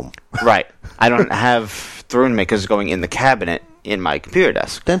make the room. Right. I don't have the room makers going in the cabinet in my computer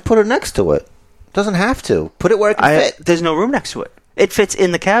desk. Then put it next to it. Doesn't have to. Put it where it can fit. There's no room next to it. It fits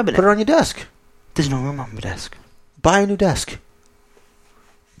in the cabinet. Put it on your desk. There's no room on my desk. Buy a new desk.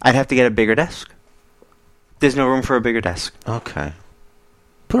 I'd have to get a bigger desk. There's no room for a bigger desk. Okay.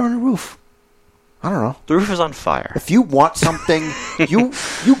 Put it on the roof. I don't know. The roof is on fire. If you want something, you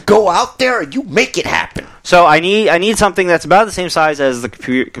go out there and you make it happen. So I need something that's about the same size as the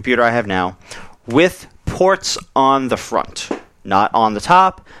computer I have now, with ports on the front. Not on the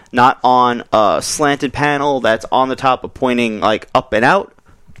top, not on a slanted panel that's on the top but pointing like up and out,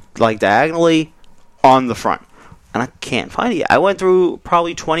 like diagonally, on the front. And I can't find it yet. I went through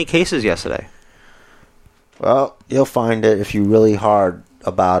probably 20 cases yesterday. Well, you'll find it if you're really hard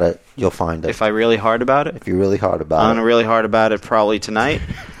about it. You'll find it. If I really hard about it? If you're really hard about I'm really hard about it probably tonight.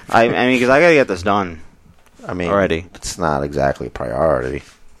 I mean, because I got to get this done. Already. It's not exactly a priority.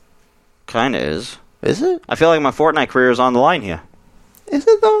 Kind of is. Is it? I feel like my Fortnite career is on the line here. Is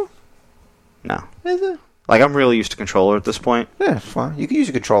it, though? No. Is it? Like, I'm really used to controller at this point. Yeah, it's fine. You can use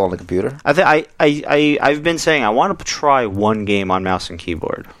a control on the computer. I've been saying I want to try one game on mouse and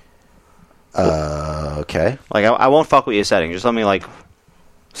keyboard. Okay. Like, I won't fuck with your settings. Just let me, like,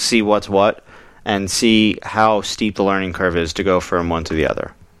 see what's what and see how steep the learning curve is to go from one to the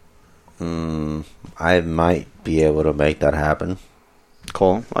other. I might be able to make that happen.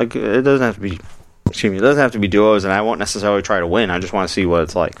 Cool. Like, it doesn't have to be... Excuse me. It doesn't have to be duos, and I won't necessarily try to win. I just want to see what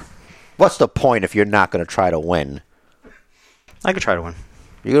it's like. What's the point if you're not going to try to win? I could try to win.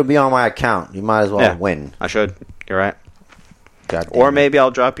 You're going to be on my account. You might as well win. I should. You're right. God damn or it. maybe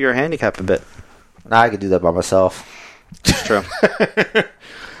I'll drop your handicap a bit. I could do that by myself. It's true.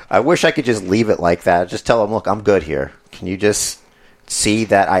 I wish I could just leave it like that. Just tell them, look, I'm good here. Can you just see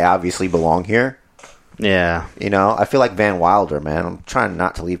that I obviously belong here? Yeah. You know, I feel like Van Wilder, man. I'm trying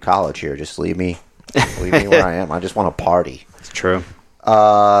not to leave college here. Just leave me where I am. I just want to party. It's true.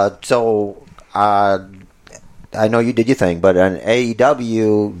 So I know you did your thing, but on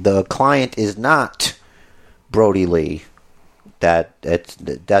AEW, the client is not Brody Lee.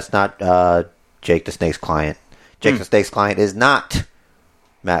 That's not Jake the Snake's client. Jake the Snake's client is not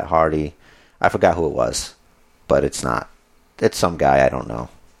Matt Hardy. I forgot who it was, but it's not. It's some guy I don't know.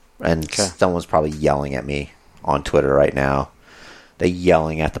 And someone's probably yelling at me on Twitter right now. They're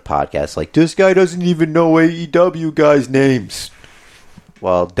yelling at the podcast like, this guy doesn't even know AEW guys' names.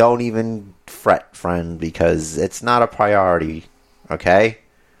 Well, don't even fret, friend, because it's not a priority, okay?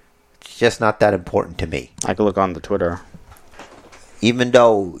 It's just not that important to me. I could look on the Twitter. Even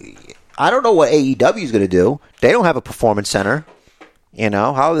though I don't know what AEW is going to do. They don't have a performance center. You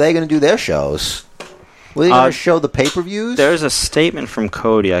know, how are they going to do their shows? Will they going to show the pay-per-views? There's a statement from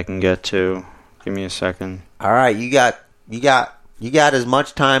Cody I can get to. Give me a second. All right, you got as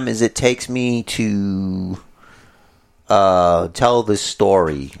much time as it takes me to tell this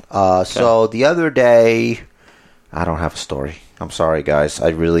story. So the other day, I don't have a story. I'm sorry, guys. I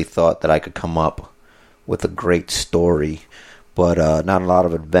really thought that I could come up with a great story, but not a lot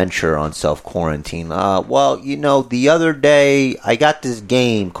of adventure on self-quarantine. Well, you know, the other day, I got this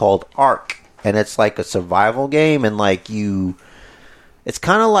game called Ark, and it's like a survival game, and like it's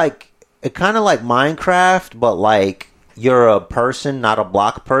kind of like Minecraft, but like you're a person, not a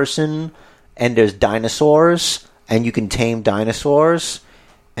block person, and there's dinosaurs, and you can tame dinosaurs,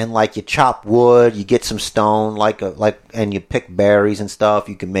 and like you chop wood, you get some stone, and you pick berries and stuff.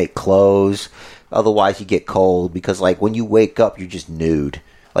 You can make clothes. Otherwise, you get cold because, like, when you wake up, you're just nude.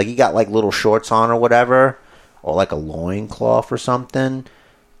 Like, you got, like, little shorts on or whatever, or, like, a loincloth or something.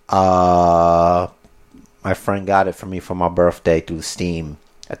 My friend got it for me for my birthday through Steam.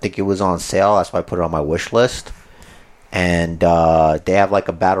 I think it was on sale. That's why I put it on my wish list. And they have, like,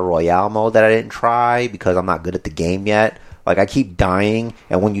 a Battle Royale mode that I didn't try because I'm not good at the game yet. Like, I keep dying,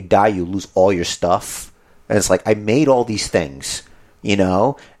 and when you die, you lose all your stuff. And it's like, I made all these things, you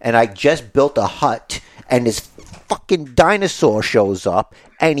know? And I just built a hut, and this fucking dinosaur shows up,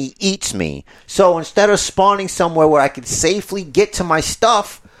 and he eats me. So instead of spawning somewhere where I can safely get to my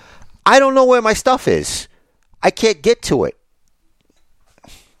stuff, I don't know where my stuff is. I can't get to it.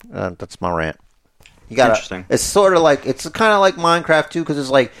 That's my rant. You gotta, Interesting. It's sort of like, it's kind of like Minecraft too, because it's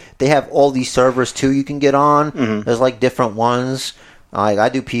like they have all these servers too you can get on. Mm-hmm. There's like different ones. Like I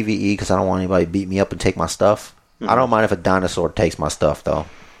do PvE because I don't want anybody to beat me up and take my stuff. Mm-hmm. I don't mind if a dinosaur takes my stuff though.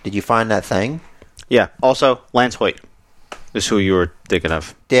 Did you find that thing? Yeah. Also, Lance Hoyt is who you were thinking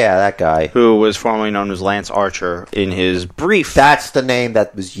of. Yeah, that guy. Who was formerly known as Lance Archer in his brief... That's the name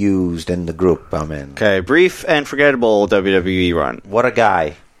that was used in the group I'm in. Okay, brief and forgettable WWE run. What a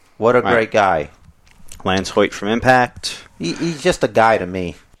guy. What a great guy. Lance Hoyt from Impact. He's just a guy to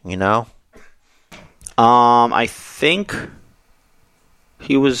me, you know? I think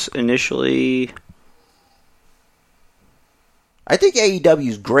he was initially... I think AEW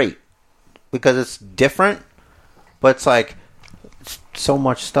is great because it's different, but it's like so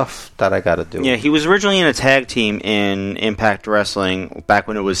much stuff that I got to do. Yeah, he was originally in a tag team in Impact Wrestling back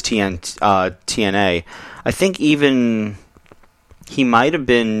when it was TNA. I think even he might have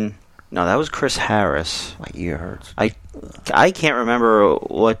been... No, that was Chris Harris. My ear hurts. I can't remember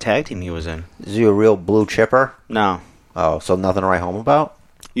what tag team he was in. Is he a real blue chipper? No. Oh, so nothing to write home about?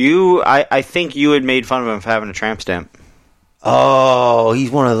 I think you had made fun of him for having a tramp stamp. Oh,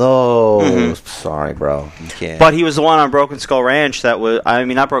 he's one of those. Mm-hmm. Sorry, bro. You can't. But he was the one on Broken Skull Ranch that was... I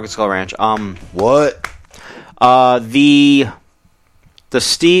mean, not Broken Skull Ranch. What? That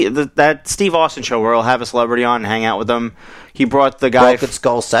Steve Austin show where he'll have a celebrity on and hang out with them. He brought the guy... Broken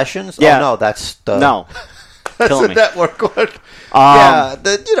Skull Sessions? Yeah. Oh, no, that's the... No. That's the network one. Yeah,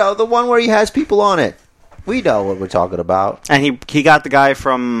 the one where he has people on it. We know what we're talking about. And he got the guy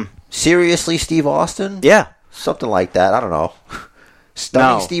from... Seriously, Steve Austin? Yeah. Something like that. I don't know.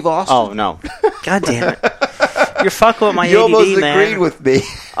 Stunning Steve Austin? Oh, no. God damn it. You're fucking with my ADD, man. You almost man. agreed with me.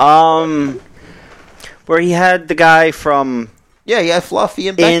 Where he had the guy from... Yeah, he had Fluffy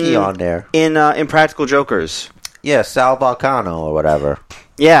and Becky on there. In Impractical Jokers. Yeah, Sal Volcano or whatever.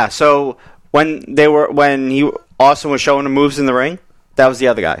 Yeah, so when Austin was showing the moves in the ring, that was the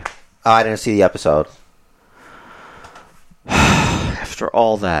other guy. Oh, I didn't see the episode. After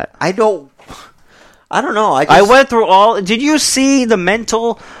all that. I don't know. I went through all... Did you see the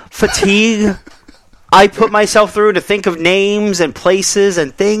mental fatigue I put myself through to think of names and places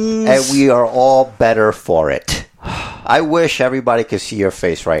and things? And we are all better for it. I wish everybody could see your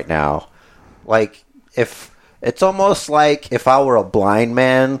face right now. Like, it's almost like if I were a blind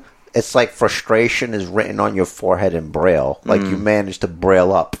man, it's like frustration is written on your forehead in Braille. Like you managed to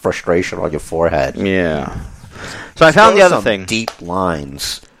Braille up frustration on your forehead. Yeah. So I found the other thing. Deep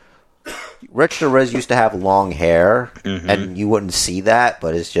lines. Rich DeRiz used to have long hair, and you wouldn't see that,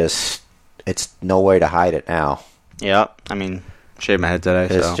 but it's no way to hide it now. Yeah. I mean, shaved my head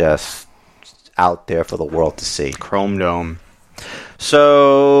today, It's just out there for the world to see. Chrome Dome.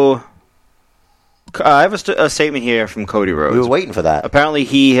 So... I have a statement here from Cody Rhodes. We were waiting for that. Apparently,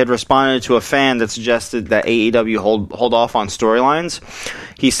 he had responded to a fan that suggested that AEW hold off on storylines.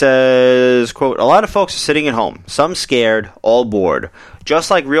 He says, quote, "A lot of folks are sitting at home, some scared, all bored.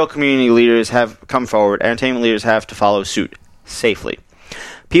 Just like real community leaders have come forward, entertainment leaders have to follow suit, safely.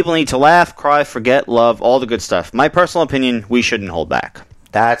 People need to laugh, cry, forget, love, all the good stuff. My personal opinion, we shouldn't hold back."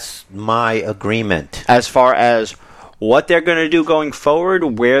 That's my agreement. As far as what they're going to do going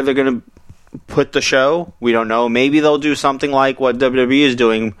forward, where they're going to put the show, we don't know. Maybe they'll do something like what WWE is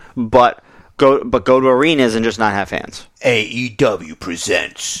doing, but go to arenas and just not have fans. AEW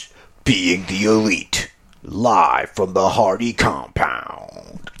presents Being the Elite, live from the Hardy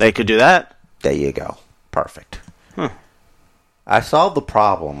compound. They could do that. There you go. Perfect. I solved the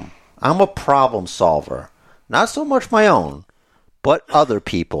problem. I'm a problem solver. Not so much my own, but other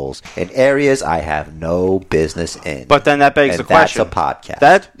people's in areas I have no business in. But then that begs the question. That's a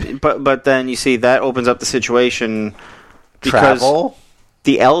podcast. But then you see that opens up the situation because Travel.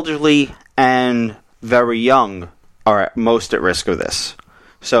 The elderly and very young are most at risk of this.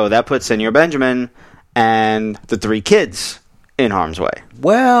 So that puts Senor Benjamin and the 3 kids in harm's way.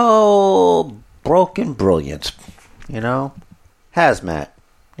 Well, broken brilliance, you know? Hazmat,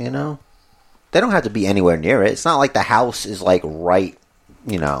 you know? They don't have to be anywhere near it. It's not like the house is like right,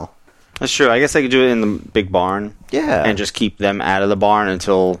 That's true. I guess they could do it in the big barn. Yeah. And just keep them out of the barn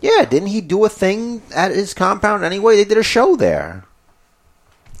until... Yeah, didn't he do a thing at his compound anyway? They did a show there.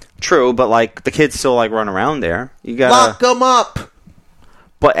 True, but like the kids still like run around there. You gotta lock them up.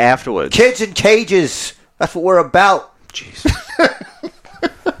 But afterwards, kids in cages. That's what we're about. Jeez.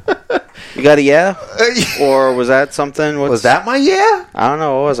 You got a yeah? Or was that something? Was that my yeah? I don't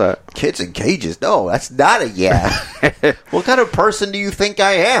know. What was that? Kids in cages. No, that's not a yeah. What kind of person do you think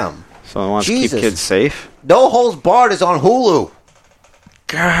I am? Someone wants to keep kids safe? No Holds Barred is on Hulu.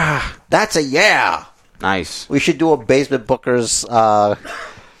 Gah. That's a yeah. Nice. We should do a Basement Bookers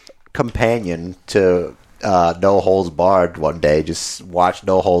companion to No Holds Barred one day. Just watch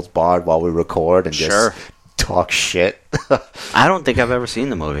No Holds Barred while we record and just talk shit. I don't think I've ever seen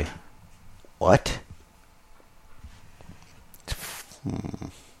the movie. What?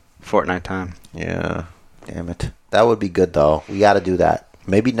 Fortnite time. Yeah. Damn it. That would be good, though. We got to do that.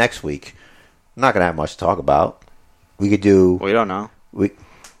 Maybe next week. I'm not going to have much to talk about. We could do... We don't know. We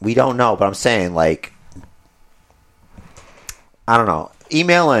don't know, but I'm saying, like... I don't know.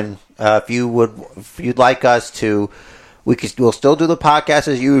 Email in if you'd like us to... We'll still do the podcast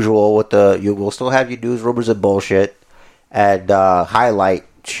as usual. We'll still have your news, rumors, and bullshit. And highlight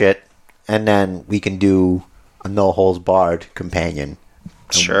shit. And then we can do a No Holds Barred companion.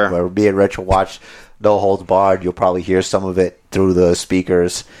 Sure. Where me and Rich will watch No Holds Barred. You'll probably hear some of it through the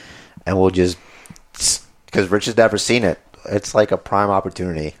speakers. And we'll just... Because Rich has never seen it. It's like a prime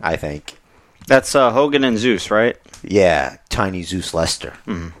opportunity, I think. That's Hogan and Zeus, right? Yeah. Tiny Zeus Lester.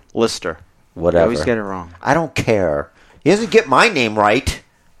 Lister. Whatever. I always get it wrong. I don't care. He doesn't get my name right.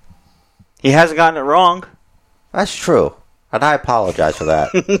 He hasn't gotten it wrong. That's true. And I apologize for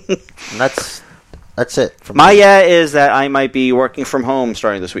that. And that's it. My yeah is that I might be working from home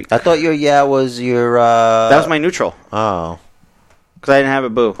starting this week. I thought your yeah was your... That was my neutral. Oh. Because I didn't have a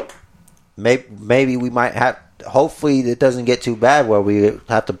boo. Maybe we might have... Hopefully it doesn't get too bad where we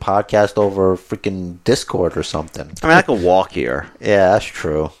have to podcast over freaking Discord or something. I mean, I could walk here. Yeah, that's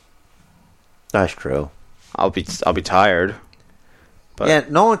true. That's true. I'll be tired. But yeah,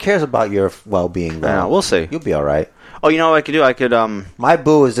 no one cares about your well-being, though. Yeah, we'll see. You'll be all right. Oh, you know what I could do? I could... My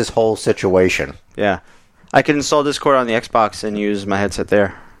boo is this whole situation. Yeah. I could install Discord on the Xbox and use my headset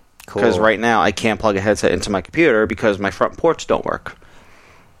there. Cool. Because right now I can't plug a headset into my computer because my front ports don't work.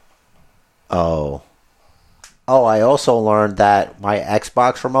 Oh, I also learned that my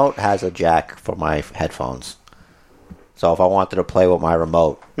Xbox remote has a jack for my headphones. So if I wanted to play with my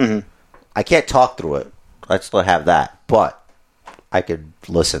remote, I can't talk through it. I still have that. But I could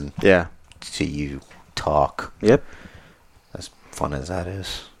listen to you talk. Yep. As fun as that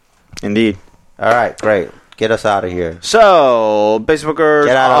is. Indeed. All right, great. Get us out of here. So, Basementbookers...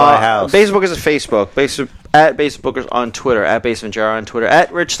 Get out of my house. Basementbookers is Facebook. At Basementbookers on Twitter. At BasementJR on Twitter.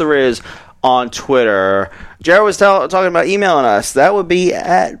 At Rich the Riz on Twitter. Jared was talking about emailing us. That would be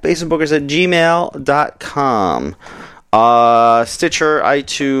at basementbookers@gmail.com. Stitcher,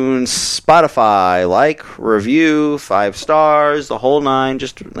 iTunes, Spotify. Like, review, 5 stars, the whole 9.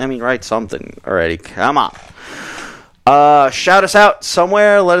 Just, write something already. Come on. Shout us out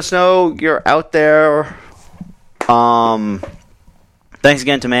somewhere. Let us know you're out there. Thanks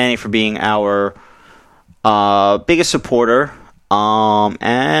again to Manny for being our biggest supporter.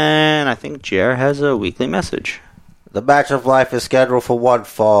 And I think Jer has a weekly message. The match of life is scheduled for one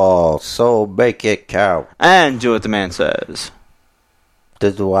fall, so make it count. And do what the man says.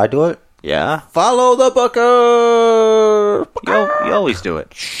 Do I do it? Yeah. Follow the booker. You always do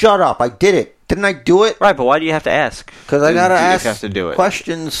it. Shut up! I did it. Didn't I do it? Right, but why do you have to ask? Because I gotta ask. You have to do it.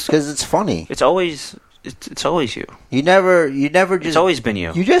 Questions because it's funny. It's always you. You never just. It's always been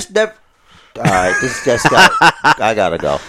you. You just never. All right, this just got. I gotta go.